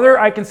say, brother,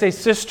 I can say,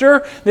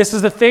 sister, this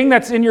is the thing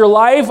that's in your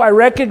life. I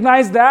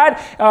recognize that.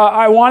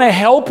 I want to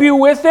help you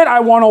with it. I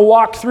want to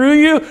walk through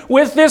you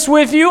with this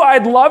with you.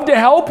 I'd love to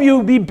help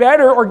you be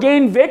better or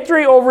gain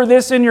victory over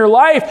this in your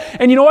life.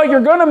 And you know what?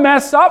 You're going to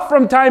mess up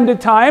from time to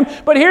time.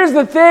 But here's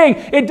the thing.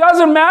 It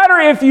doesn't matter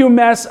if you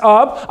mess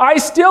up. I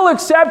still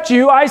accept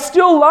you. I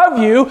still love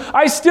you.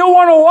 I still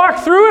want to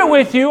walk through it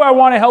with you. I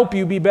want to help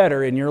you be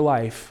better in your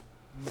life.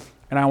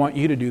 And I want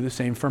you to do the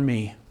same for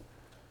me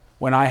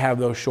when I have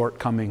those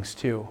shortcomings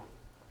too.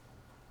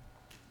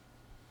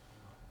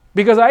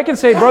 Because I can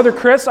say, Brother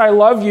Chris, I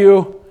love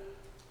you,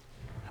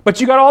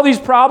 but you got all these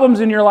problems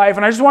in your life,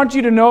 and I just want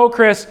you to know,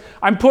 Chris,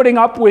 I'm putting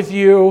up with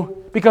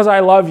you because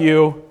I love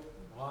you.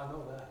 Well, I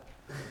know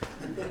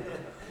that.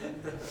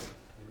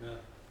 Amen.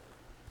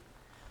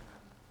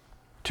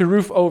 To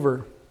roof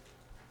over,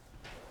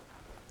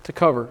 to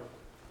cover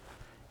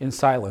in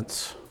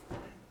silence.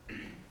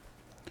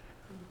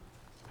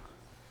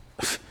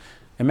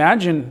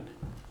 Imagine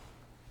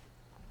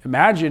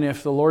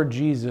if the Lord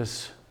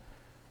Jesus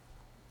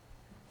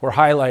were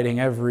highlighting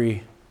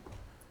every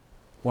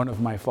one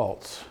of my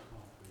faults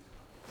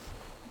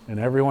and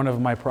every one of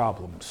my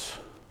problems.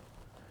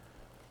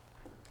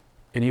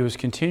 And He was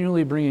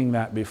continually bringing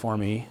that before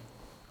me,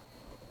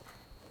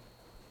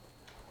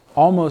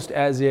 almost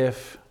as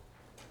if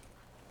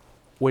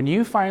when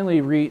you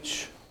finally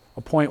reach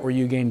a point where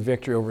you gain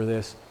victory over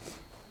this,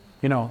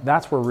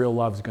 that's where real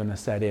love's going to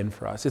set in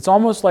for us. It's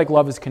almost like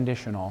love is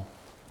conditional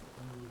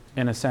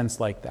in a sense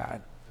like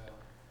that.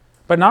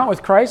 But not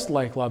with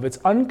Christ-like love. It's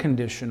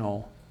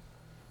unconditional.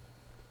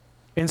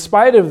 In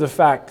spite of the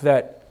fact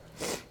that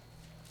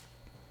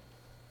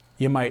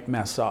you might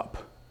mess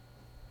up.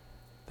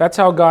 That's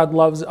how God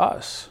loves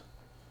us.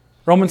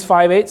 Romans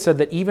 5:8 said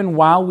that even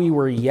while we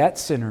were yet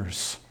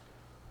sinners,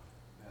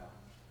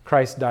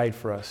 Christ died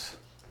for us.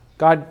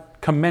 God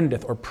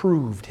commendeth or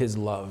proved His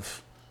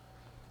love.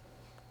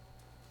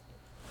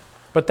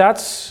 But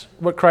that's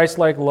what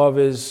Christ-like love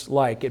is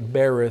like. It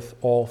beareth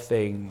all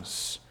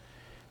things.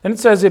 Then it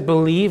says it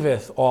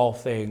believeth all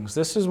things.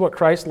 This is what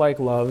Christ-like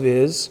love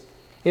is.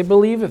 It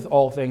believeth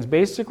all things.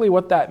 Basically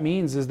what that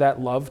means is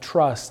that love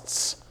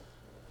trusts.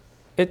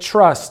 It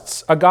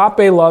trusts.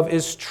 Agape love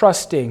is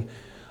trusting.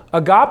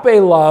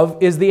 Agape love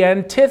is the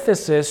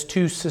antithesis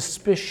to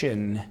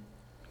suspicion.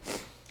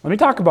 Let me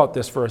talk about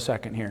this for a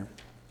second here.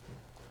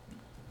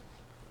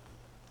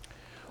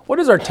 What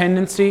is our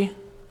tendency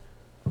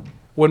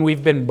when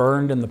we've been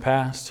burned in the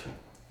past?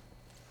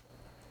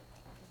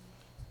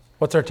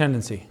 What's our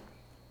tendency?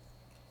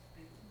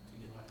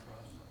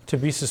 To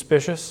be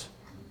suspicious,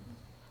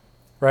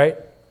 right?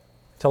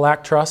 To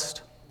lack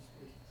trust.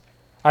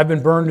 I've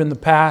been burned in the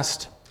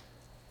past.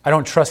 I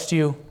don't trust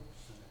you.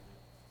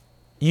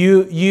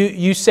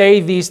 You say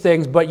these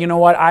things, but you know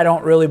what? I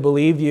don't really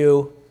believe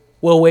you.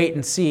 We'll wait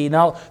and see.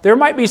 Now, there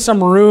might be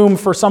some room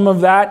for some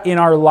of that in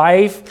our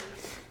life,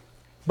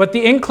 but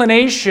the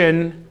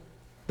inclination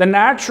The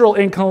natural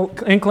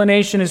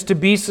inclination is to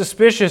be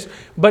suspicious,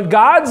 but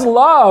God's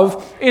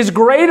love is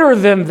greater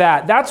than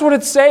that. That's what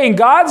it's saying.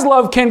 God's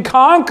love can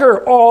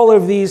conquer all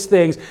of these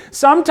things.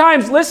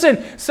 Sometimes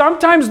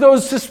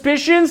those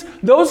suspicions,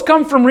 those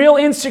come from real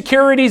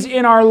insecurities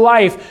in our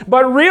life.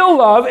 But real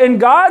love and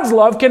God's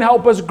love can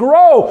help us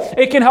grow.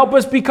 It can help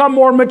us become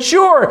more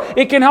mature.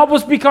 It can help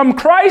us become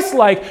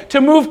Christ-like,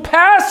 to move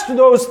past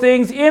those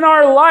things in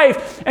our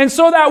life. And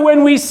so that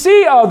when we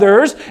see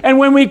others and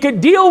when we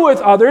could deal with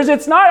others,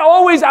 it's not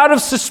always out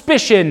of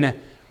suspicion.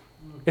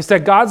 It's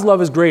that God's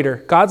love is greater.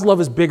 God's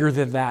love is bigger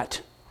than that.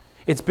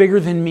 It's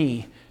bigger than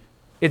me.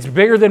 It's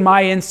bigger than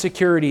my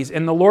insecurities.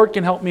 And the Lord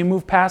can help me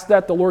move past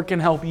that. The Lord can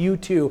help you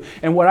too.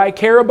 And what I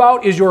care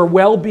about is your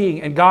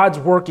well-being and God's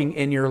working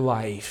in your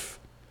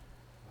life.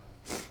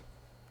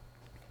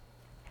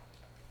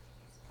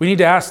 We need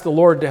to ask the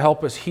Lord to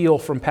help us heal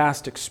from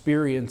past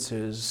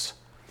experiences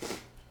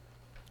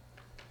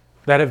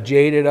that have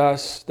jaded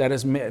us, that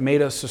has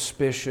made us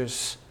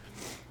suspicious,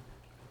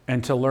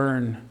 and to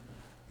learn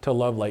to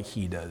love like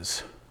He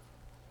does.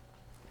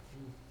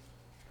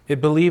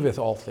 It believeth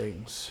all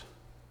things.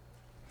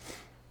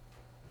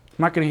 I'm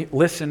not going to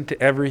listen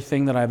to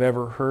everything that I've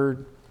ever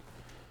heard.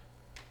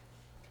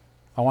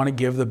 I want to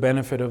give the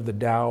benefit of the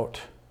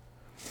doubt.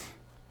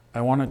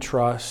 I want to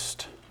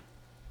trust.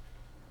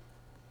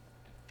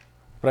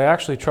 But I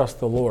actually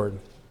trust the Lord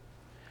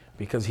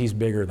because He's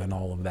bigger than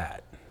all of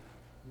that.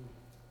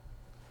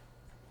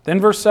 Then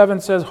verse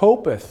 7 says,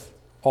 hopeth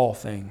all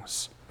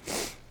things.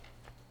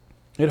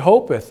 It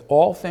hopeth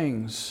all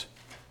things.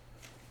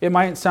 It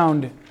might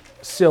sound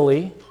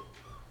silly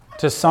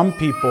to some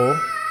people,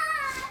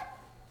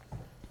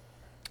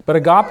 but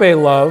agape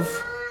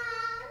love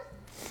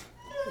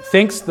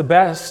thinks the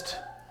best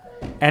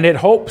and it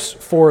hopes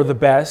for the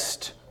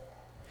best.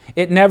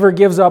 It never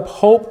gives up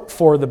hope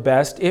for the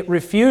best. It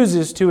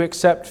refuses to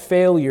accept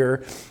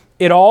failure.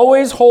 It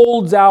always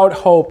holds out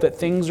hope that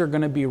things are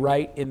going to be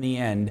right in the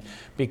end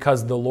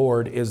because the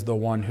Lord is the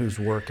one who's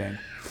working.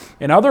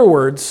 In other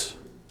words,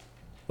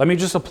 let me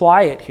just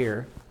apply it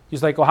here.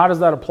 He's like, well, how does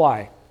that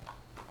apply?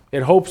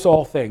 It hopes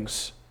all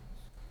things.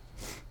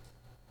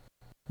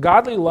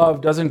 Godly love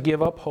doesn't give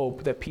up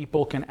hope that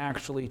people can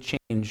actually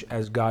change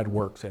as God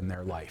works in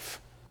their life.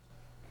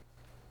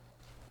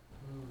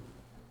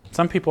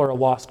 Some people are a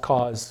lost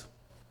cause.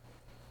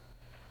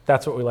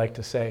 That's what we like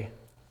to say.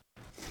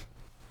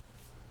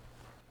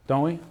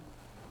 Don't we?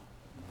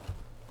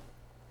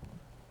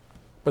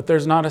 But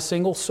there's not a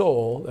single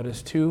soul that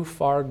is too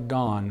far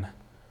gone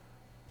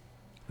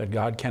that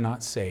God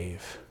cannot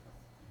save.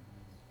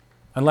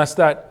 Unless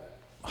that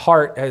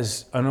heart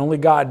has, and only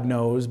God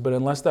knows, but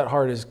unless that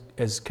heart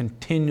has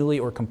continually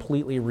or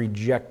completely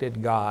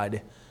rejected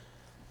God,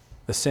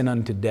 the sin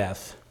unto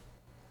death.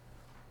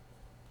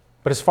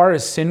 But as far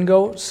as sin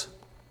goes,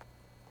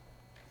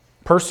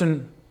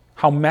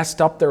 how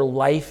messed up their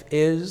life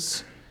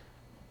is,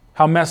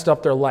 how messed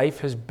up their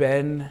life has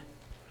been,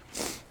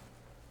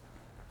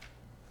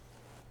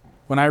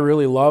 when I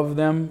really love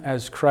them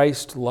as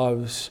Christ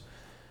loves,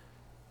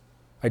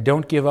 I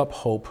don't give up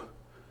hope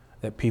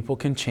that people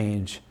can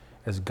change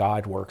as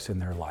God works in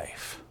their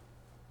life.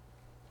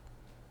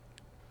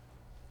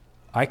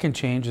 I can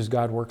change as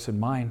God works in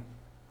mine.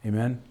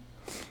 Amen?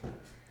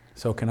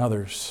 So can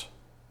others.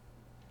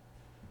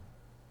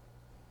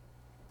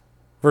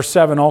 Verse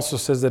 7 also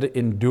says that it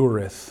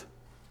endureth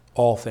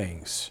all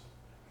things.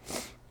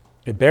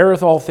 It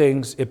beareth all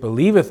things, it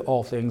believeth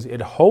all things, it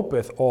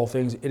hopeth all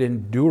things, it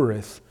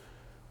endureth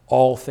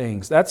all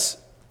things. That's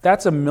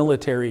a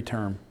military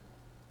term.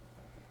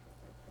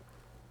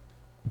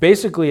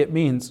 Basically, it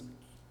means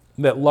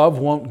that love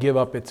won't give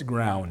up its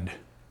ground.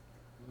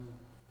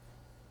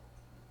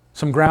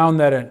 Some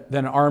ground that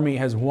an army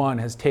has won,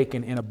 has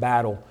taken in a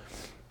battle.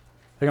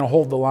 They're going to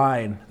hold the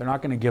line. They're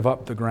not going to give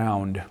up the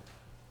ground.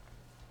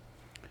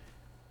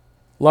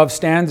 Love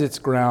stands its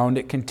ground.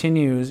 It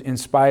continues in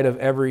spite of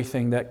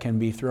everything that can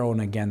be thrown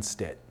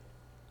against it.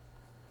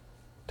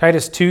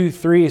 Titus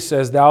 2:3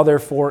 says, "Thou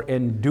therefore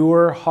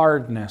endure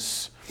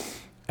hardness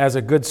as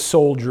a good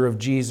soldier of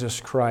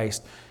Jesus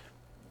Christ."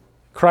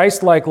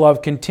 Christ-like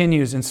love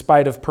continues in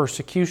spite of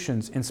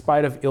persecutions, in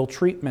spite of ill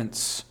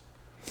treatments.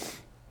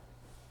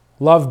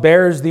 Love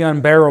bears the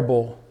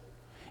unbearable.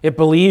 It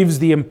believes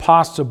the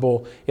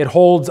impossible. It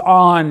holds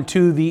on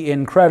to the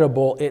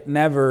incredible. It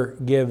never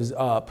gives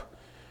up.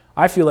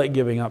 I feel like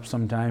giving up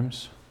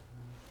sometimes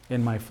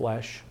in my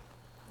flesh.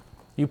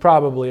 You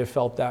probably have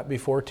felt that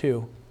before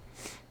too.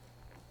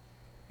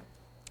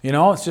 You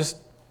know, it's just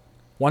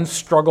one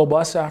struggle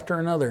bus after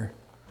another.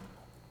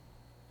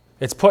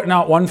 It's putting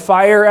out one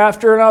fire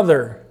after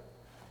another.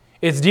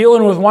 It's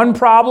dealing with one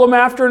problem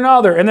after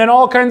another, and then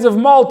all kinds of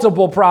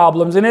multiple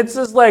problems. And it's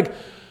just like,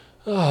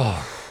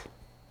 oh.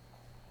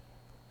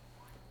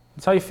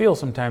 That's how you feel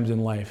sometimes in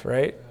life,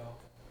 right?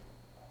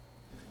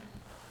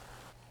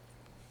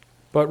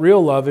 But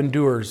real love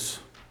endures.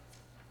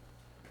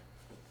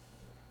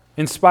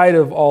 In spite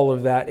of all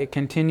of that, it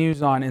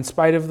continues on. In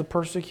spite of the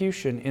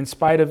persecution, in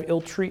spite of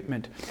ill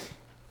treatment,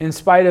 in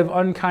spite of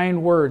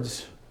unkind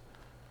words,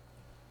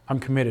 I'm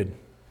committed.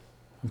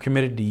 I'm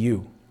committed to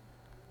you.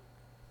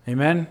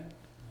 Amen?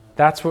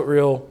 That's what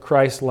real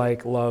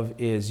Christ-like love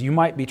is. You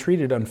might be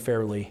treated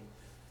unfairly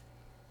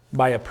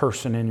by a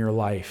person in your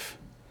life.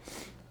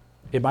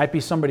 It might be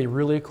somebody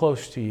really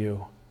close to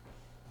you,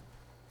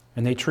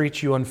 and they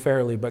treat you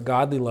unfairly, but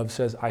godly love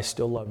says, I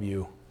still love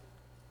you.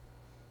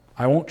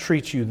 I won't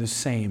treat you the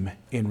same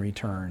in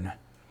return,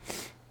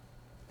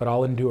 but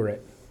I'll endure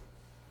it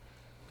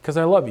because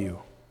I love you,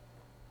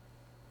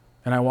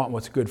 and I want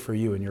what's good for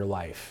you in your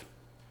life.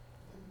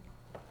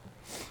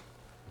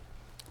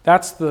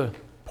 That's the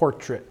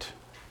portrait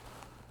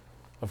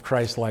of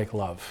Christ-like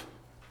love.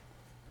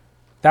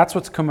 That's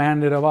what's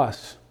commanded of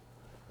us,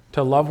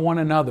 to love one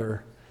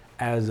another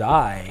as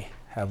I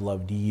have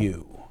loved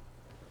you.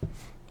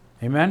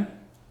 Amen?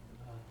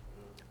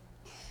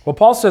 Well,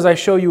 Paul says, I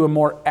show you a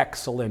more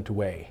excellent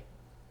way.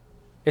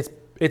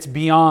 It's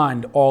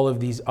beyond all of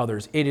these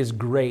others. It is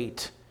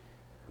great.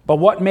 But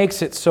what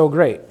makes it so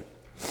great?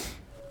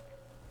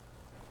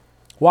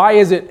 Why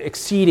is it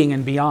exceeding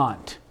and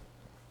beyond?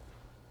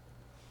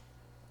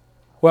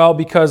 Well,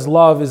 because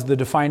love is the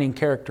defining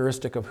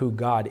characteristic of who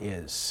God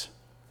is.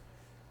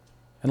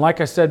 And like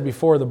I said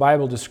before, the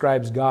Bible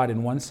describes God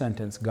in one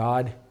sentence.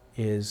 God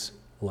is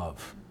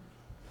love.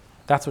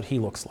 That's what He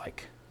looks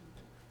like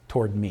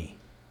toward me.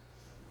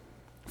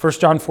 1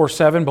 John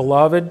 4:7,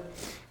 Beloved,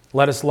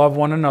 let us love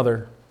one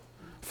another,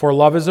 for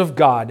love is of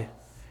God,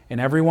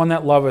 and everyone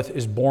that loveth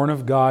is born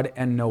of God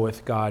and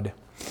knoweth God.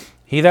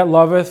 He that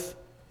loveth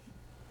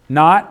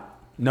not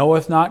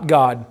knoweth not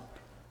God,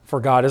 for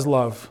God is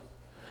love.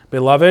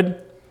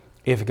 Beloved,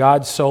 if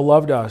God so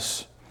loved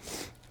us,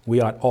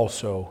 we ought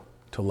also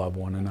to love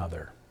one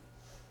another.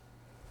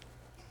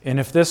 And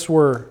if this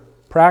were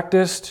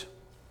practiced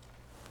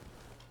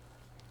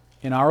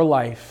in our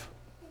life,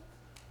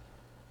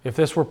 if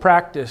this were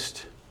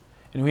practiced,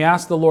 and we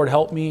ask the Lord,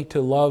 help me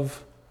to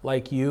love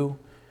like you,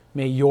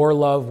 may your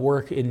love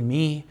work in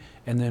me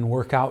and then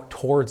work out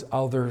towards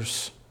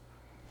others,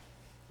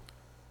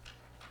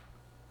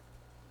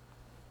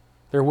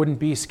 there wouldn't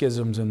be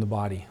schisms in the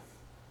body.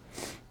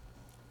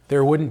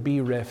 There wouldn't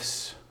be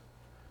rifts.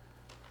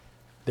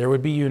 There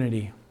would be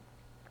unity.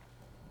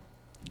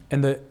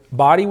 And the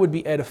body would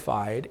be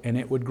edified and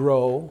it would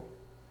grow.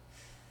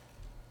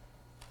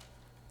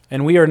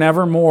 And we are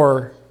never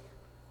more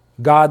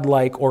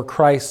God-like or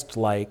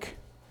Christ-like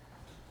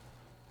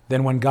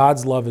than when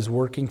God's love is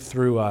working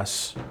through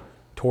us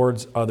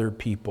towards other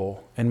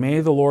people. And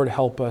may the Lord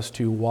help us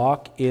to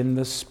walk in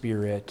the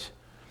Spirit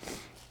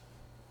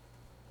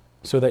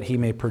so that He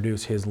may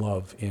produce His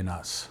love in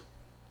us.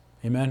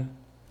 Amen?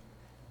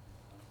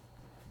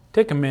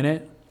 Take a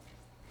minute.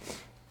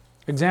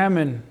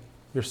 Examine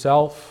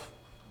yourself.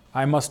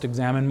 I must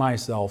examine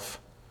myself.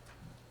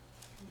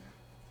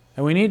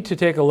 And we need to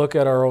take a look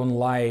at our own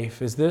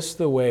life. Is this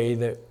the way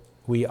that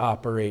we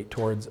operate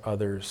towards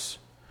others?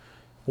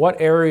 What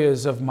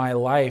areas of my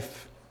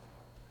life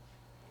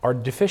are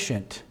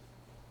deficient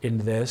in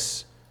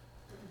this?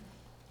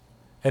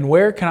 And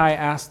where can I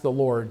ask the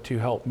Lord to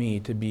help me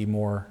to be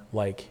more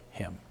like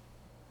Him?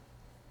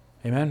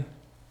 Amen?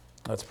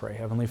 Let's pray.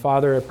 Heavenly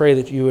Father, I pray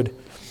that you would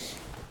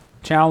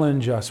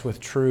challenge us with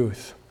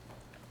truth.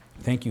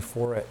 Thank you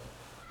for it.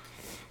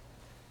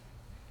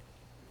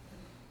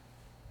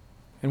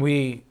 And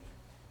we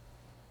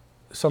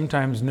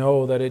sometimes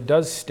know that it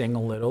does sting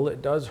a little,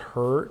 it does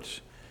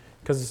hurt,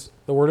 because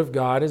the Word of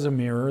God is a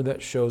mirror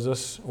that shows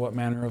us what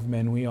manner of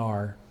men we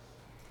are.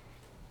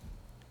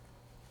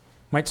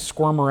 Might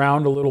squirm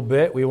around a little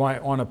bit. We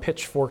might want to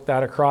pitchfork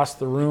that across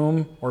the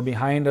room or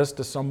behind us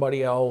to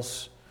somebody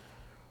else.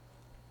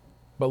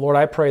 But Lord,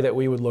 I pray that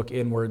we would look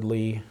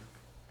inwardly,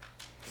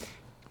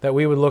 that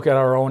we would look at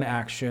our own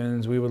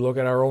actions, we would look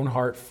at our own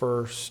heart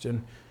first,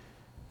 and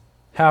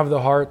have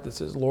the heart that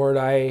says, Lord,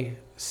 I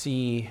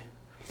see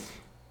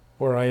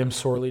where I am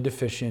sorely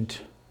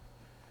deficient,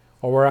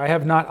 or where I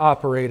have not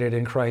operated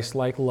in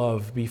Christ-like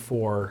love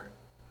before.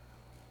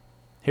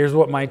 Here's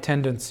what my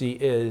tendency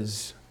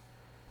is.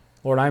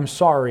 Lord, I'm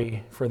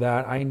sorry for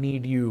that. I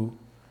need you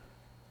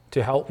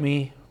to help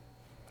me.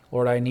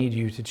 Lord, I need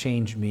you to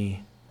change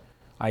me.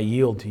 I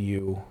yield to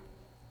you.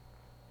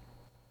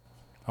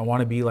 I want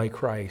to be like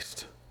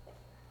Christ.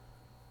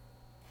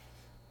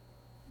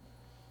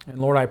 And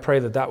Lord, I pray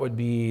that that would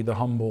be the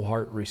humble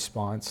heart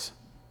response.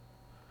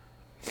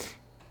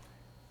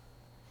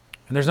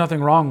 And there's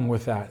nothing wrong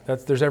with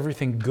that. There's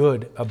everything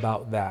good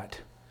about that.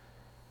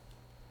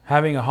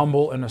 Having a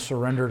humble and a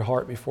surrendered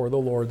heart before the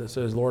Lord that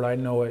says, Lord, I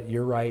know it.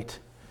 You're right.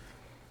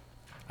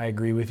 I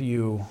agree with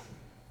you.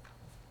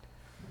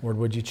 Lord,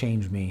 would you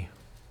change me?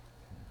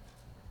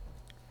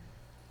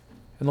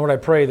 And Lord, I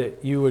pray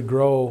that you would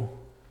grow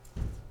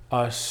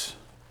us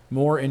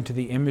more into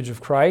the image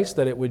of Christ,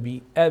 that it would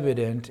be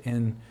evident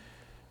in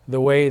the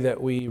way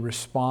that we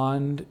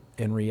respond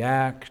and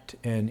react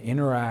and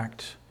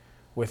interact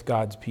with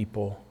God's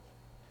people.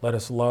 Let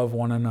us love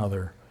one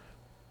another,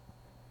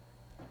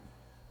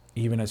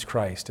 even as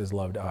Christ has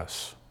loved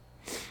us.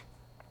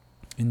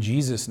 In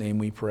Jesus' name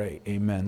we pray, amen.